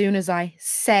 And as soon as I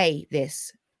say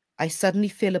this, I suddenly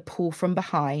feel a pull from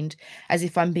behind, as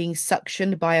if I'm being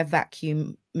suctioned by a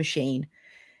vacuum machine.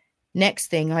 Next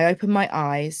thing, I open my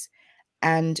eyes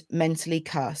and mentally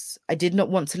cuss. I did not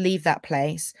want to leave that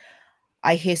place.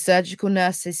 I hear surgical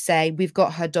nurses say, "We've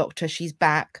got her, doctor, she's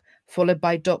back," followed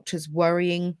by doctors'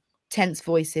 worrying, tense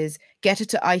voices, "Get her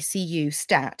to ICU,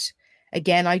 stat."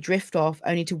 Again, I drift off,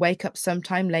 only to wake up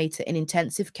sometime later in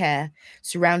intensive care,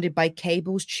 surrounded by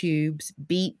cables, tubes,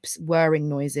 beeps, whirring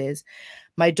noises.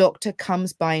 My doctor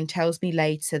comes by and tells me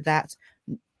later that,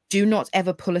 "Do not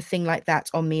ever pull a thing like that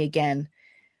on me again."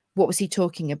 What was he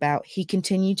talking about? He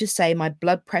continued to say my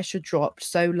blood pressure dropped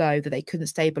so low that they couldn't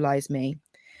stabilize me.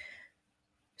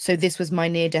 So this was my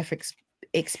near-death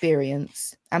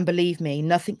experience. And believe me,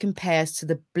 nothing compares to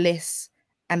the bliss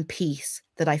and peace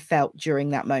that I felt during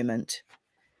that moment.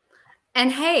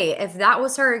 And hey, if that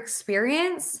was her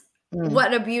experience, Mm.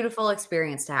 what a beautiful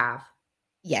experience to have,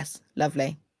 Yes,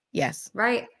 lovely. Yes.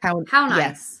 right? How, How yeah,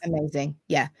 nice. amazing.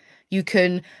 Yeah. You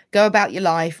can go about your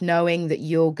life knowing that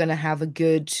you're going to have a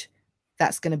good,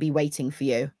 that's going to be waiting for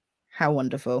you. How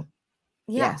wonderful.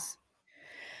 Yeah. Yes.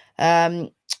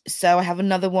 Um, so I have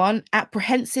another one.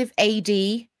 Apprehensive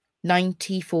AD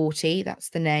 9040, that's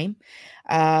the name.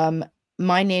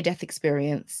 My near-death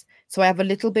experience. So I have a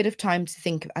little bit of time to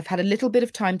think. I've had a little bit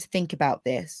of time to think about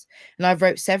this, and I've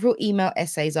wrote several email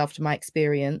essays after my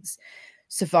experience,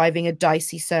 surviving a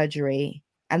dicey surgery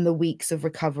and the weeks of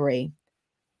recovery.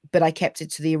 But I kept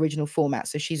it to the original format,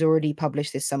 so she's already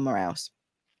published this somewhere else.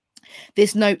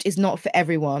 This note is not for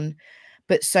everyone,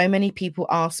 but so many people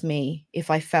ask me if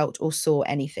I felt or saw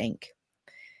anything.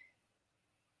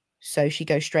 So she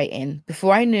goes straight in.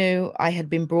 Before I knew I had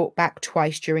been brought back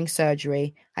twice during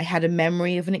surgery, I had a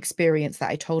memory of an experience that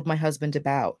I told my husband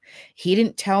about. He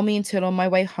didn't tell me until on my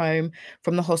way home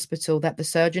from the hospital that the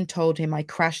surgeon told him I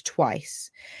crashed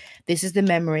twice. This is the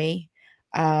memory.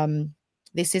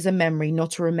 This is a memory,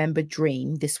 not a remembered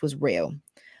dream. This was real.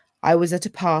 I was at a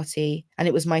party, and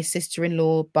it was my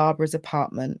sister-in-law, Barbara's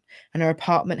apartment, and her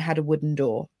apartment had a wooden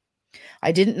door.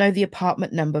 I didn't know the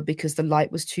apartment number because the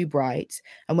light was too bright,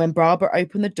 and when Barbara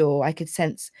opened the door, I could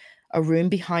sense a room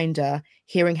behind her,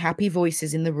 hearing happy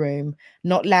voices in the room,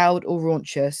 not loud or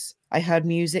raunchous. I heard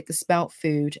music that smelt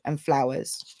food and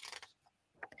flowers.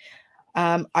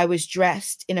 I was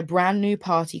dressed in a brand new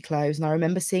party clothes, and I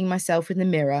remember seeing myself in the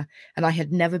mirror, and I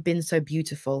had never been so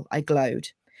beautiful. I glowed.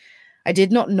 I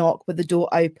did not knock, but the door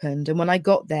opened, and when I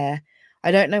got there,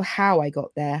 I don't know how I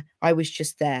got there, I was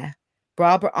just there.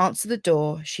 Barbara answered the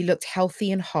door. She looked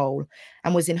healthy and whole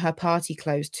and was in her party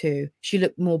clothes too. She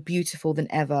looked more beautiful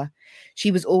than ever.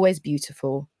 She was always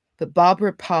beautiful, but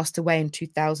Barbara had passed away in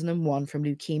 2001 from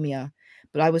leukemia,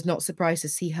 but I was not surprised to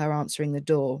see her answering the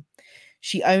door.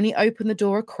 She only opened the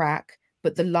door a crack,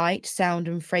 but the light, sound,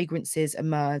 and fragrances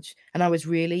emerged, and I was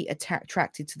really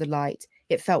attracted to the light.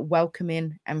 It felt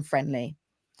welcoming and friendly.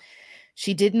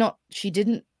 She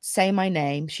didn't say my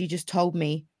name. She just told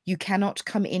me, "You cannot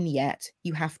come in yet.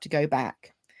 You have to go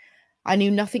back." I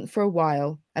knew nothing for a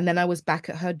while, and then I was back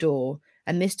at her door,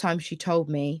 and this time she told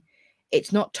me,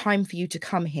 "It's not time for you to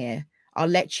come here. I'll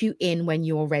let you in when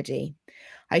you're ready."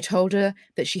 I told her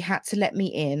that she had to let me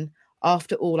in.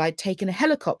 After all, I'd taken a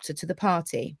helicopter to the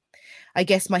party. I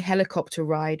guess my helicopter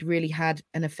ride really had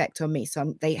an effect on me,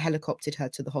 so they helicoptered her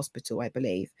to the hospital, I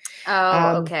believe. Oh,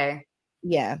 Um, okay.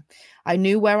 yeah, I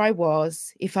knew where I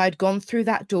was. If I'd gone through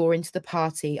that door into the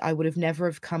party, I would have never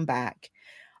have come back.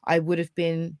 I would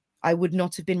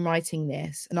not have been writing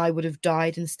this, and I would have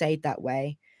died and stayed that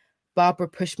way. Barbara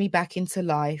pushed me back into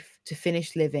life to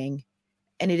finish living,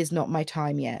 and it is not my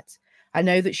time yet. I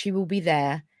know that she will be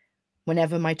there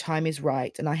whenever my time is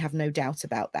right, and I have no doubt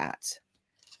about that.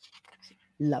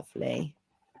 Lovely.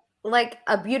 Like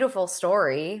a beautiful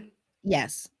story.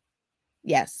 Yes.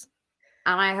 Yes.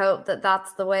 And I hope that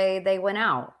that's the way they went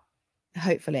out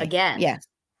Hopefully. again. Yes.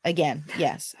 Again.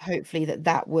 Yes. Hopefully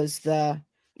that was the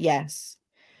yes.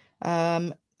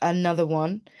 Another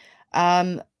one.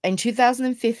 In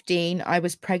 2015, I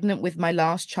was pregnant with my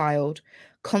last child.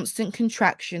 Constant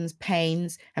contractions,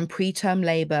 pains, and preterm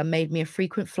labor made me a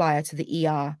frequent flyer to the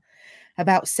ER.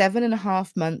 About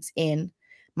 7.5 months in,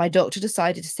 my doctor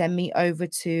decided to send me over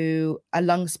to a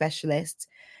lung specialist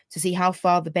to see how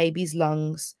far the baby's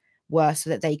lungs were so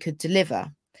that they could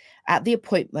deliver. At the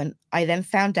appointment, I then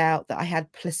found out that I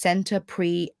had placenta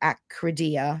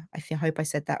preacridia. I hope I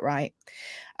said that right.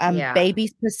 Yeah.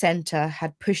 Baby's placenta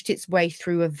had pushed its way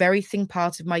through a very thin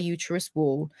part of my uterus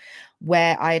wall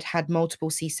where I had had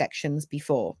multiple C-sections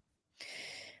before.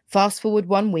 Fast forward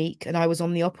 1 week, and I was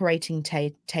on the operating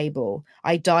table.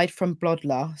 I died from blood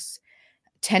loss.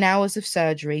 10 hours of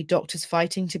surgery, doctors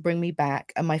fighting to bring me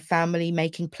back, and my family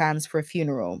making plans for a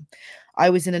funeral.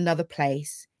 I was in another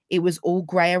place. It was all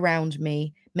grey around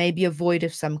me, maybe a void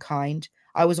of some kind.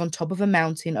 I was on top of a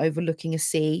mountain overlooking a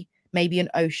sea, maybe an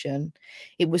ocean.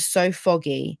 It was so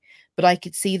foggy, but I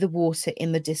could see the water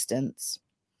in the distance.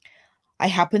 I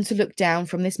happened to look down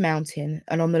from this mountain,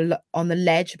 and on the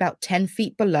ledge about 10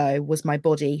 feet below was my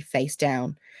body face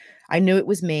down. I knew it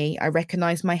was me. I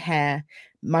recognized my hair.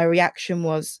 My reaction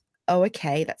was, "Oh,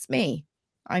 okay, that's me.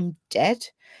 I'm dead."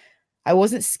 I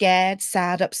wasn't scared,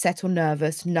 sad, upset, or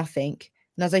nervous, nothing.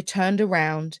 And as I turned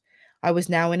around, I was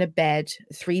now in a bed,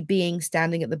 three beings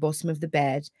standing at the bottom of the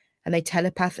bed, and they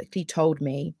telepathically told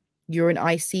me, "You're in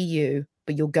ICU,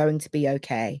 but you're going to be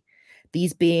okay."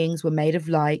 These beings were made of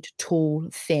light, tall,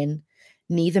 thin,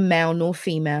 neither male nor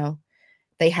female.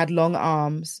 They had long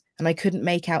arms, and I couldn't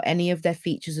make out any of their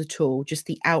features at all, just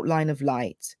the outline of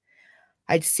light.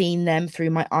 I'd seen them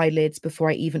through my eyelids before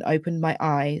I even opened my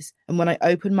eyes, and when I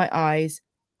opened my eyes,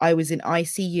 I was in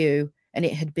ICU, and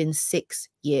it had been 6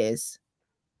 years.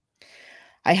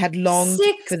 I had longed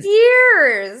Six for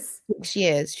years. 6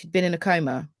 years. She'd been in a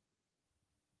coma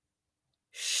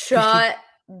because she, Shut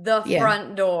the yeah,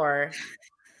 front door.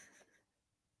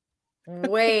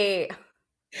 Wait.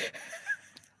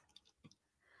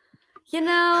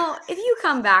 If you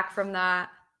come back from that,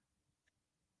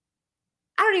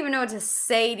 I don't even know what to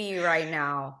say to you right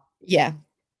now. yeah,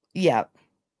 yeah,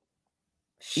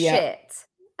 yeah. Shit.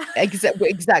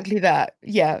 Exactly that.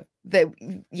 Yeah. They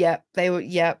were,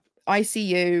 yeah.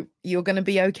 ICU, you're going to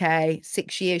be okay.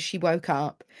 6 years she woke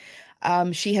up.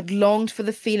 She had longed for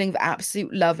the feeling of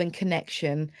absolute love and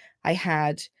connection I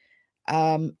had,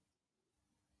 um,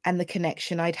 and the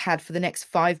connection I'd had for the next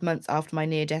 5 months after my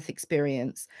near-death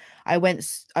experience. I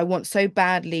want so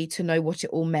badly to know what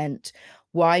it all meant.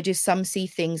 Why do some see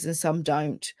things and some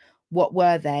don't? What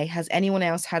were they? Has anyone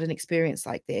else had an experience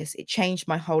like this? It changed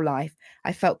my whole life.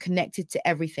 I felt connected to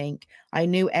everything. I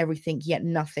knew everything, yet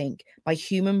nothing. My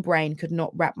human brain could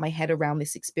not wrap my head around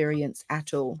this experience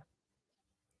at all.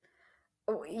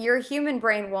 Your human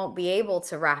brain won't be able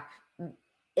to wrap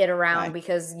it No. around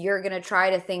because you're going to try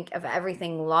to think of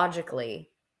everything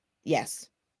logically. Yes.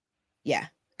 Yeah.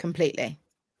 Completely.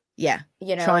 Yeah.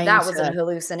 Trying That was an to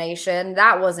hallucination.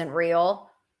 That wasn't real.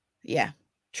 yeah,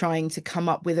 trying to come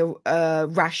up with a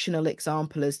rational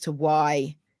example as to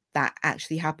why that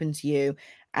actually happened to you,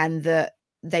 and that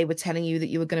they were telling you that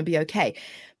you were going to be okay.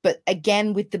 But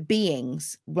again, with the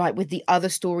beings, right, with the other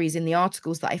stories in the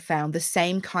articles that I found, the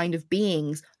same kind of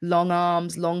beings, long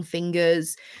arms, long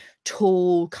fingers,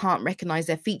 tall, can't recognize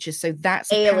their features. So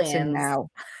that's a pattern Aliens. now.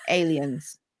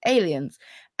 Aliens, aliens.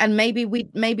 And maybe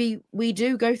we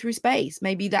do go through space.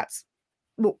 Maybe that's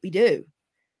what we do,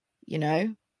 you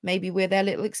know? Maybe we're their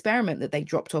little experiment that they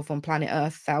dropped off on planet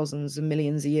Earth thousands and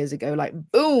millions of years ago. Like,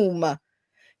 boom,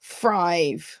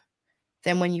 thrive.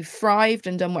 Then when you've thrived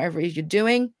and done whatever it is you're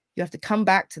doing, you have to come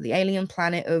back to the alien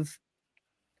planet of...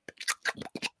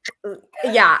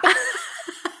 Yeah.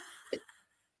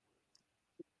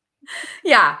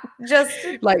 Yeah, just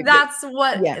like, that's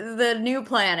what yeah, the new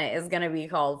planet is going to be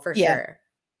called for yeah. sure.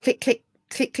 Click, click,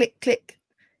 click, click, click.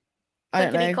 I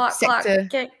don't Clickety know. clock clock Sector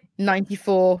kick.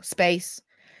 94 space.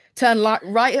 Turn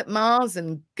right at Mars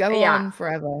and go Yeah. on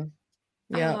forever.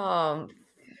 Yeah. Oh,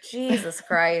 Jesus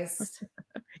Christ.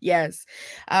 Yes.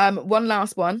 One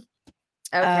last one.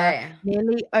 Okay.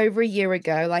 Nearly over a year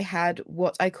ago, I had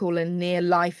what I call a near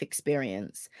life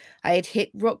experience. I had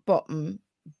hit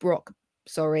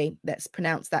sorry, let's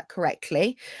pronounce that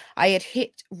correctly. I had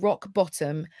hit rock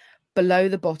bottom, below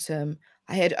the bottom.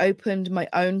 I had opened my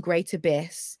own great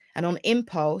abyss, and on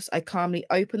impulse, I calmly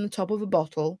opened the top of a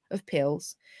bottle of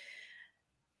pills.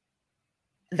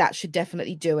 That should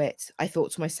definitely do it, I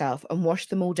thought to myself, and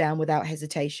washed them all down without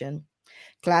hesitation.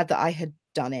 Glad that I had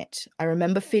done it. I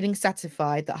remember feeling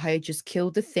satisfied that I had just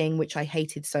killed the thing which I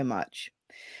hated so much.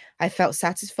 I felt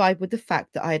satisfied with the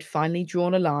fact that I had finally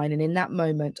drawn a line, and in that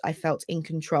moment I felt in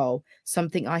control,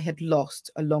 something I had lost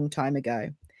a long time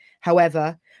ago.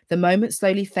 However, the moment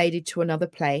slowly faded to another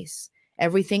place.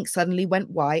 Everything suddenly went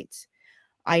white.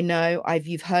 I know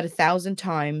you've heard 1,000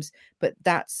 times, but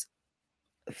that's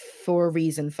for a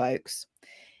reason, folks.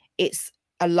 It's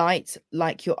a light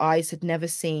like your eyes had never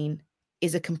seen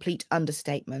is a complete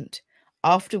understatement.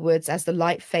 Afterwards, as the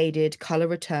light faded, color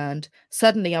returned.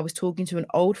 Suddenly, I was talking to an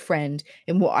old friend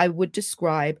in what I would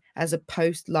describe as a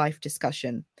post-life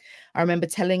discussion. I remember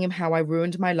telling him how I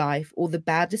ruined my life, all the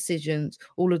bad decisions,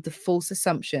 all of the false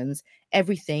assumptions,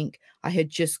 everything I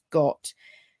had just got,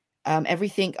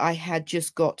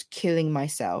 killing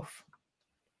myself.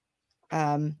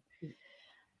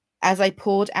 As I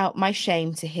poured out my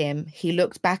shame to him, he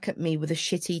looked back at me with a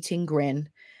shit-eating grin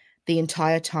the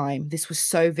entire time. This was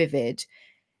so vivid.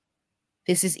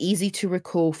 This is easy to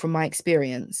recall from my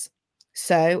experience.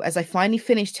 So, as I finally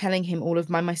finished telling him all of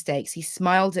my mistakes, he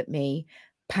smiled at me,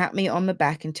 pat me on the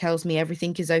back, and tells me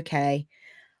everything is okay.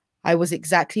 I was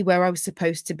exactly where I was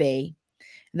supposed to be.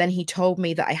 And then he told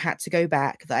me that I had to go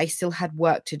back, that I still had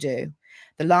work to do.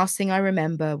 The last thing I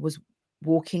remember was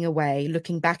walking away,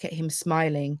 looking back at him,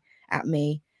 smiling at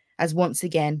me, as once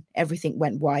again everything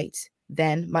went white.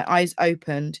 Then my eyes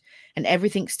opened and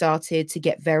everything started to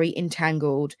get very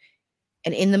entangled.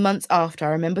 And in the months after,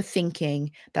 I remember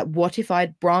thinking that what if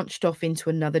I'd branched off into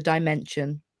another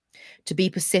dimension? To be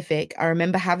specific, I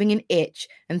remember having an itch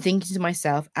and thinking to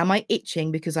myself, am I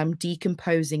itching because I'm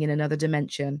decomposing in another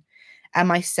dimension?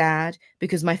 Am I sad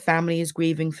because my family is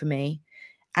grieving for me?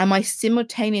 Am I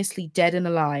simultaneously dead and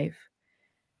alive?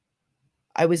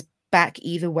 I was back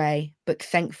either way, but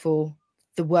thankful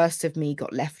the worst of me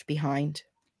got left behind.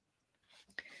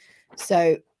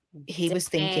 So he was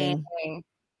thinking, Dang.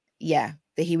 yeah,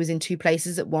 that he was in two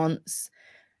places at once.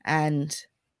 And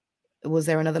was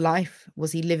there another life?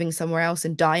 Was he living somewhere else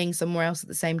and dying somewhere else at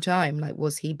the same time? Like,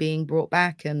 was he being brought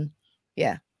back? And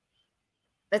yeah.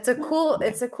 It's a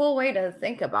cool way to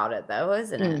think about it though,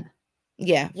 isn't it?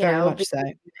 Yeah, You very know, much so.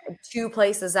 two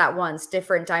places at once,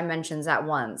 different dimensions at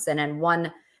once, and then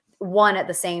one at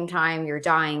the same time you're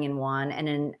dying in one, and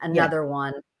in Yeah, another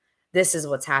one this is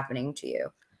what's happening to you.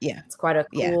 yeah, It's quite a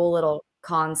yeah, cool little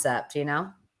concept, you know?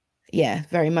 yeah,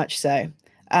 very much so.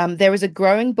 There is a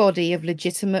growing body of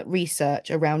legitimate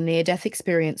research around near-death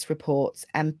experience reports,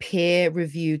 and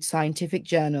peer-reviewed scientific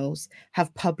journals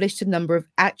have published a number of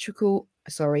actual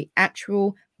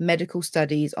medical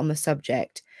studies on the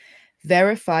subject.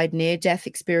 Verified near-death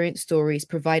experience stories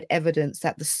provide evidence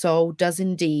that the soul does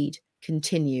indeed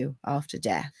continue after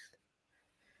death.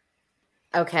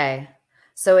 Okay.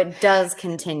 So it does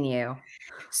continue.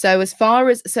 So as far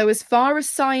as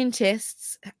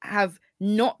scientists have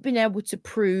not been able to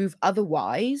prove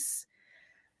otherwise,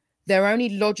 their only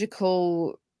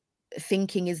logical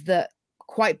thinking is that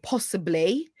quite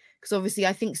possibly, because obviously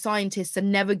I think scientists are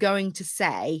never going to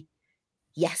say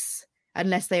yes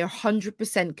unless they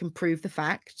 100% can prove the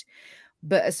fact.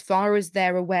 But as far as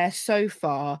they're aware so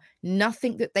far,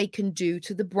 nothing that they can do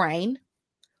to the brain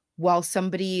while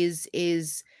somebody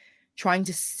is trying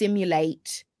to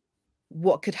simulate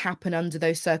what could happen under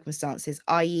those circumstances,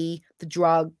 i.e., the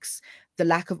drugs, the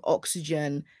lack of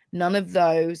oxygen, none of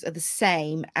those are the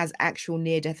same as actual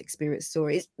near-death experience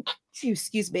stories.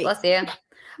 Excuse me. Bless you.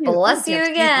 Oh, Bless dear, you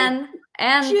excuse me. again.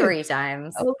 And 3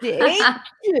 times. Oh,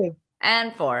 dear.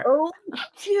 And 4. Oh,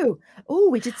 oh,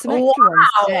 we did some Wow. extra ones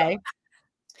today.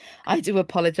 I do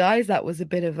apologize. That was a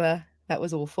bit of a That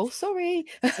was awful. Sorry.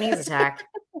 Sneeze attack.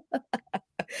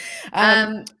 um,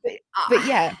 Um, but, but uh,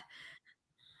 yeah.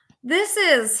 this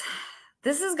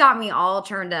has got me all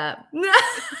turned up.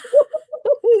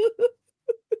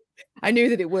 I knew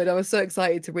that it would. I was so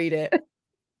excited to read it.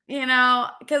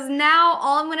 Because now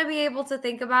all I'm gonna be able to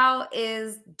think about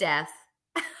is death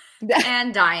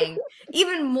and dying,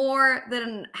 even more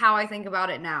than how I think about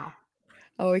it now.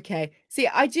 Oh, okay. See,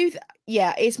 I do.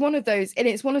 Yeah, it's one of those, and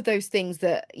it's one of those things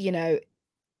that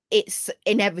it's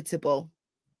inevitable.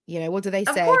 What do they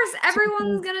Of say? course,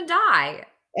 everyone's gonna die.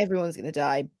 Everyone's going to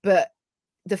die, but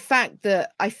the fact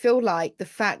that I feel like the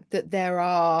fact that there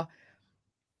are,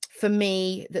 for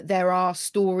me, that there are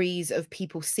stories of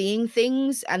people seeing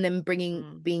things and then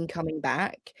Mm, being coming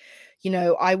back.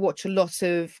 I watch a lot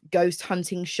of ghost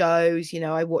hunting shows.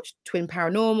 I watch Twin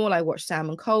Paranormal, I watch Sam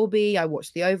and Colby, I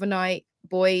watch The Overnight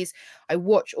Boys. I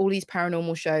watch all these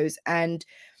paranormal shows, and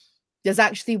there's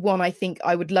actually one I think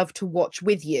I would love to watch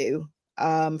with you,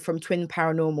 from Twin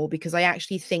Paranormal, because I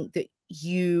actually think that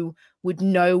you would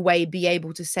no way be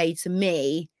able to say to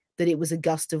me that it was a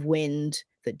gust of wind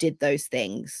that did those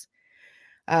things.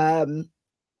 Um,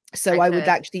 I so I would could.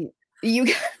 actually you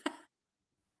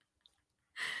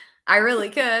I really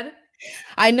could.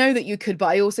 I know that you could, but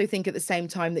I also think at the same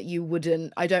time that you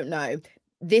wouldn't. I don't know.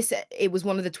 It was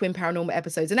one of the Twin Paranormal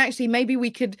episodes, and actually maybe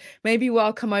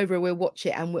I'll come over and we'll watch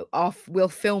it, and we'll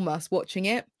film us watching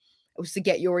it just to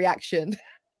get your reaction.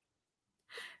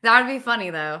 That would be funny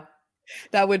though.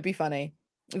 That would be funny.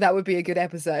 That would be a good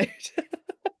episode.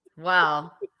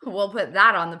 Well, we'll put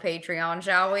that on the Patreon,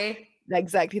 shall we?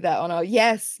 Exactly that on our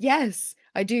yes.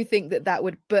 I do think that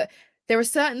would, but there are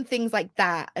certain things like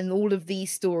that and all of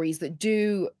these stories that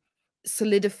do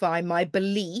solidify my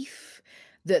belief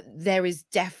that there is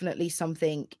definitely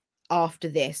something after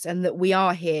this, and that we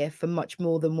are here for much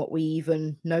more than what we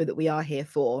even know that we are here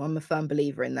for. I'm a firm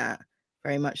believer in that.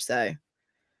 Very much so.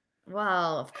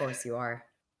 Well, of course you are.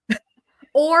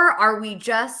 Or are we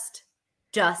just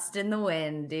dust in the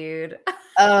wind, dude?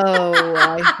 Oh,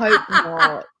 I hope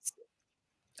not.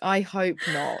 I hope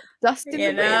not. Dust in the You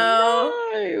wind. know,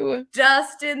 No.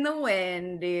 dust in the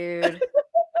wind, dude.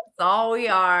 That's all we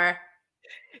are.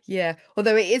 Yeah,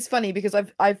 although it is funny because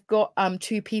I've got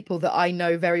two people that I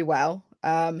know very well,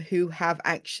 who have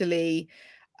actually,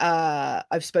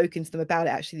 I've spoken to them about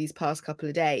it actually these past couple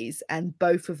of days, and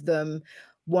both of them,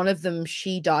 one of them,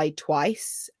 she died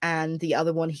twice, and the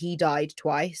other one, he died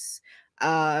twice,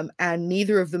 and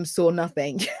neither of them saw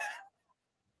nothing.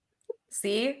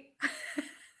 See?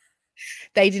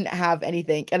 They didn't have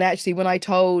anything. And actually, when I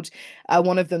told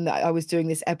one of them that I was doing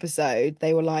this episode,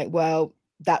 they were like, well,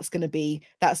 that's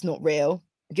not real,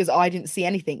 because I didn't see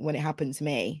anything when it happened to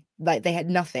me. Like, they had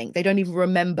nothing. They don't even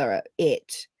remember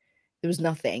it. There was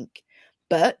nothing.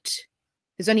 But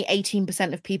there's only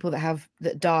 18% of people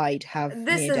that died have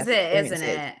This near is death it, isn't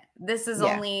experiences. it? This is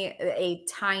Yeah. only a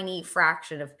tiny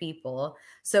fraction of people.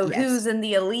 So Yes. who's in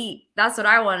the elite? That's what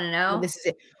I want to Well, know. this is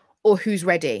it. Or who's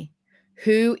ready?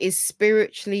 Who is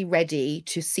spiritually ready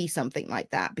to see something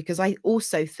like that? Because I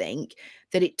also think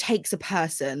that it takes a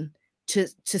person to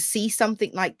see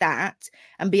something like that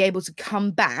and be able to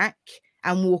come back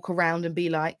and walk around and be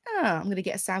like, I'm going to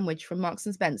get a sandwich from Marks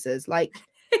and Spencer's. Like,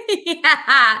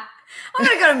 Yeah. I'm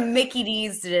going to go to Mickey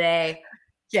D's today.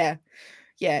 yeah,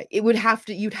 yeah,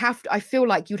 I feel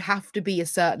like you'd have to be a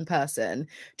certain person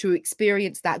to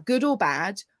experience that, good or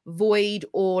bad, void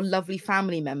or lovely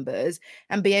family members,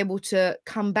 and be able to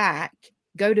come back,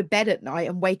 go to bed at night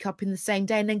and wake up in the same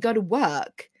day and then go to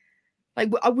work. Like,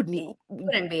 I wouldn't You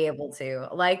wouldn't be able to.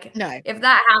 Like, no. if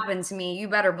that happened to me, you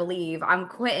better believe I'm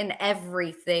quitting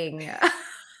everything.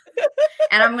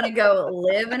 And I'm gonna go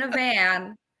live in a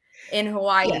van in Yeah,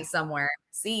 Hawaii somewhere.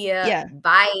 See ya. yeah,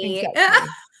 Bye. exactly.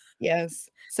 Yes.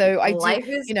 So I do, Life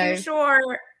is too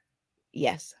short.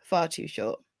 yes, far too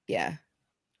short. Yeah.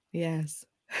 Yes.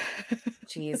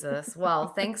 Jesus. Well,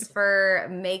 thanks for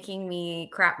making me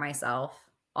crap myself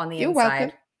on the You're welcome.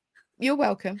 inside. You're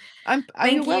welcome. You're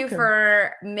Thank you welcome.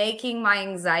 for making my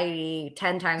anxiety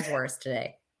 10 times worse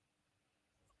today.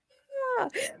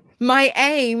 My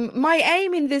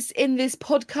aim in this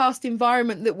podcast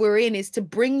environment that we're in is to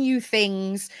bring you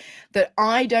things that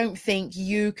I don't think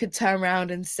you could turn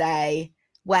around and say,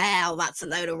 well, that's a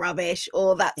load of rubbish,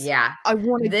 or that's Yeah. I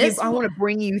want This to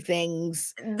bring you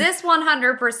things. this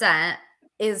 100%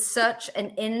 is such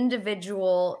an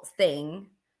individual thing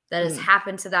that has Mm,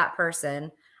 happened to that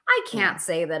person. I can't mm,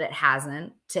 say that it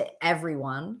hasn't to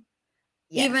everyone,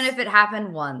 even yes. if it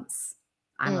happened once.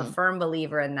 I'm a Mm, firm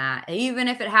believer in that. Even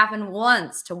if it happened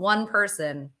once to one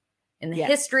person in the yeah.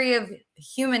 history of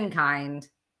humankind,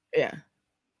 Yeah.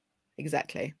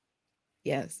 Exactly.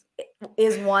 Yes.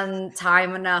 Is one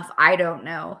time enough? I don't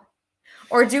know.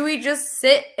 Or do we just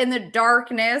sit in the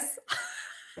darkness?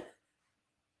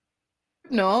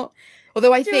 Not.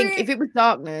 Although I Do think we? if it was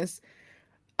darkness,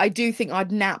 I do think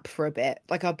I'd nap for a bit.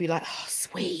 Like I'd be like, oh,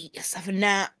 sweet, let's have a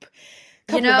nap.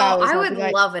 You Couple of know, hours, I I'll would be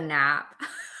like, love a nap.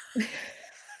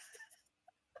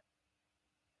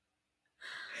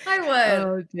 I would.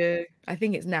 oh dear. I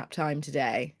think it's nap time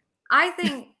today. I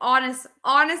think honest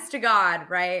to God,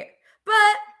 right?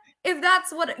 But if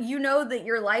that's what you know that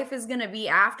your life is going to be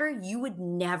after, you would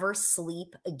never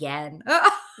sleep again.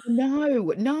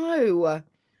 No, no.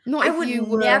 Not I if would you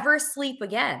were. never sleep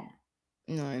again.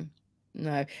 No,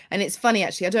 no. And it's funny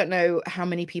actually. I don't know how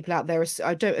many people out there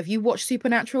I don't. Have you watched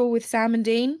Supernatural with Sam and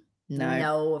Dean? No,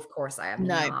 No, of course I have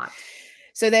no. not.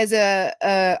 So there's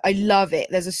I love it.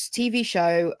 There's a TV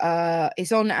show.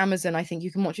 It's on Amazon. I think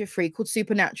you can watch it free, called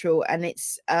Supernatural, and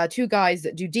it's two guys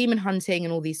that do demon hunting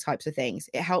and all these types of things.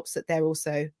 It helps that they're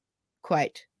also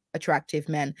quite attractive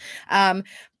men.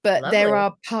 But there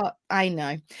Lovely. are I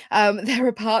know. There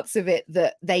are parts of it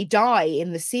that they die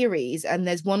in the series, and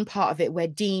there's one part of it where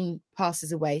Dean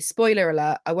passes away. Spoiler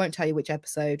alert, I won't tell you which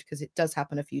episode because it does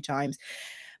happen a few times.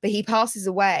 But he passes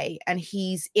away and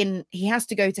he has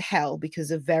to go to hell because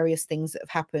of various things that have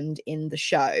happened in the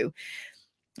show.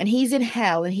 And he's in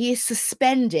hell and he is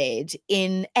suspended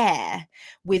in air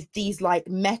with these like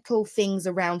metal things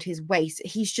around his waist.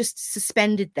 He's just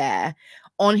suspended there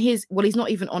on his, well, he's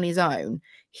not even on his own.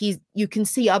 You can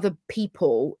see other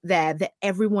people there, that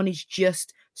everyone is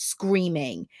just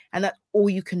screaming, and that's all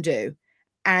you can do.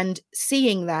 And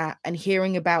seeing that and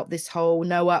hearing about this whole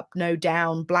no up, no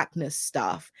down blackness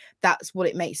stuff, that's what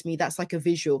it makes me, that's like a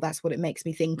visual. That's what it makes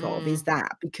me think of, is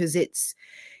that, because it's,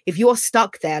 if you're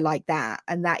stuck there like that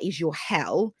and that is your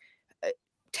hell,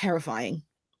 terrifying.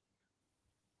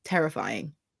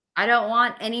 Terrifying. I don't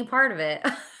want any part of it.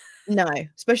 No,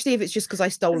 especially if it's just because I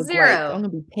stole a grape. I'm Zero. gonna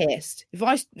be pissed. If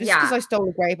I just because Yeah. I stole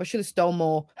a grape, I should have stole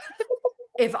more.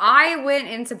 If I went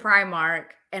into Primark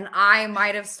and I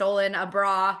might have stolen a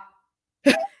bra,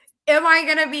 am I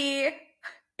going to be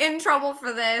in trouble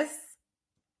for this?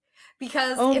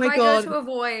 Because Oh if my I go god. to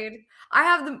avoid,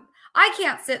 I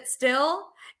can't sit still.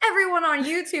 Everyone on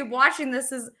YouTube watching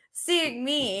this is seeing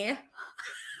me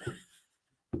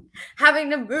having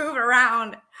to move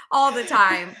around all the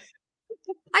time.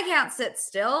 I can't sit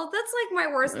still. That's like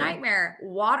my worst nightmare.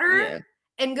 Water Yeah.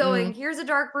 and going, here's a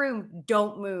dark room,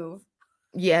 don't move.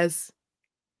 Yes.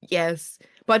 Yes.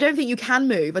 But I don't think you can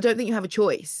move. I don't think you have a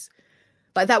choice.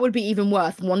 Like that would be even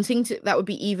worse. That would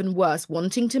be even worse.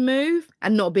 Wanting to move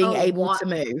and not being able to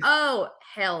move. Oh,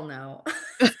 hell no.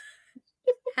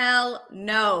 Hell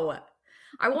no.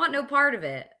 I want no part of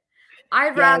it.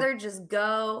 I'd Yeah. rather just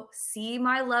go see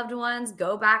my loved ones,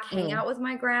 go back, hang out with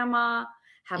my grandma,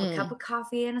 have a cup of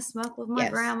coffee and a smoke with my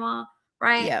Yes. grandma,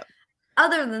 right? Yeah.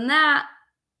 Other than that,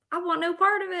 I want no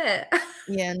part of it.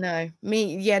 Yeah, no.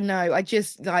 No. I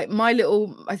just like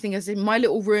I think I was in my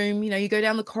little room, you go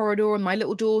down the corridor and my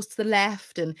little door's to the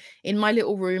left, and in my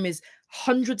little room is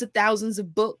hundreds of thousands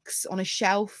of books on a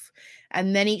shelf.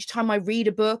 And then each time I read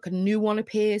a book, a new one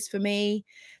appears for me.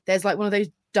 There's like one of those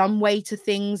dumb waiter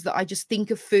things that I just think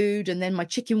of food, and then my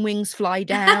chicken wings fly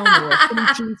down, or a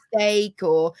Philly cheesesteak,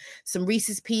 or some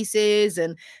Reese's Pieces,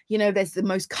 and there's the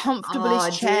most comfortablest Oh,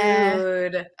 chair.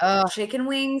 dude. Chicken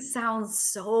wings sounds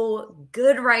so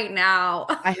good right now.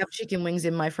 I have chicken wings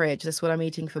in my fridge. That's what I'm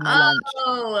eating for my lunch.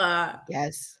 Oh,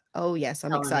 Yes. Oh, yes.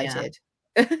 I'm telling ya. excited.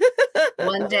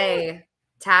 One day,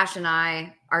 Tash and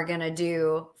I are going to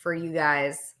do for you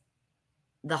guys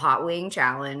the hot wing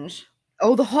challenge.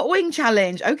 Oh, the hot wing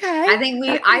challenge. Okay. That's I think we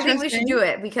should interesting. do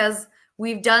it because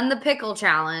we've done the pickle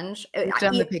challenge. We've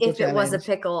done the pickle If it was a challenge.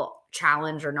 pickle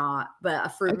challenge or not, but a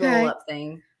fruit roll Okay. up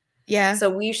thing. Yeah. So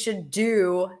we should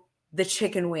do the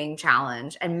chicken wing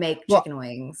challenge and make chicken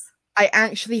wings. I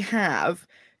actually have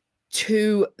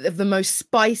two of the most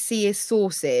spiciest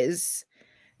sauces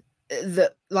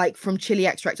that, like, from chili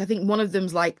extract. I think one of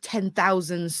them's like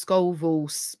 10,000 Scoville,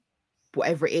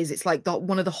 whatever it is. It's like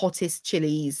one of the hottest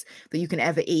chilies that you can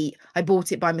ever eat. I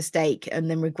bought it by mistake and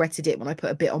then regretted it when I put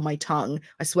a bit on my tongue.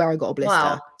 I swear I got a blister.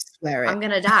 Well, I swear it. I'm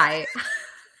gonna die.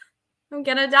 I'm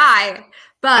gonna die.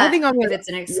 But I think if it's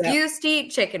an excuse to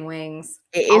eat chicken wings,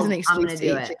 it is an I'm excuse gonna to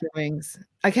do eat it. chicken wings.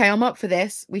 Okay, I'm up for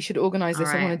this. We should organize this.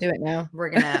 All I want right. to do it now. We're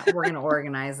gonna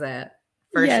organize it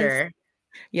for Yes. sure.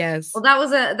 Yes. Well, that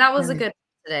was a good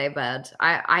today, bud.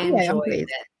 I enjoyed it.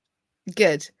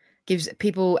 Good. Gives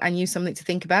people and you something to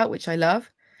think about, which I love.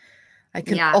 I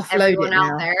can offload everyone it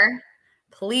now. out there,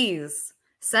 please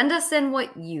send us in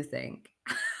what you think.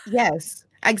 Yes.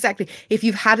 Exactly. If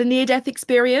you've had a near-death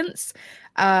experience,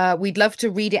 we'd love to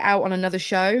read it out on another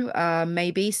show,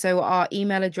 maybe. So our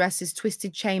email address is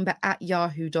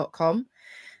twistedchamber@yahoo.com.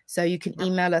 So you can Yep.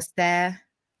 email us there.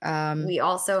 We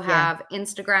also Yeah, have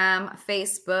Instagram,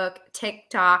 Facebook,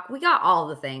 TikTok. We got all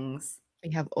the things we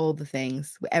have all the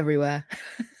things. We're everywhere.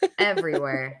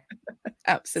 everywhere. So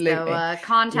Absolutely. Yeah,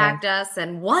 contact us,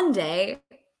 and one day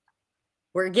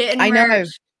we're getting I know. merch.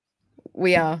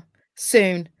 We are.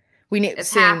 Soon. We need It's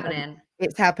soon. happening.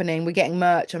 It's happening. We're getting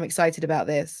merch. I'm excited about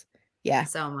this. Yeah.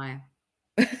 So am I.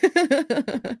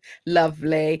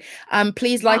 Lovely.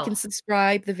 Please like and Well,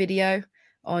 subscribe the video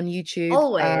on YouTube.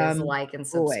 always like and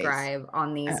Always. subscribe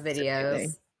on these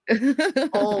Absolutely. videos.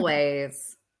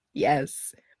 Always.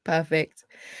 Yes. Perfect.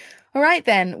 All right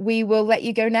then. We will let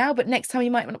you go now, but next time you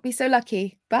might not be so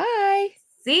lucky. Bye.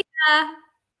 See ya.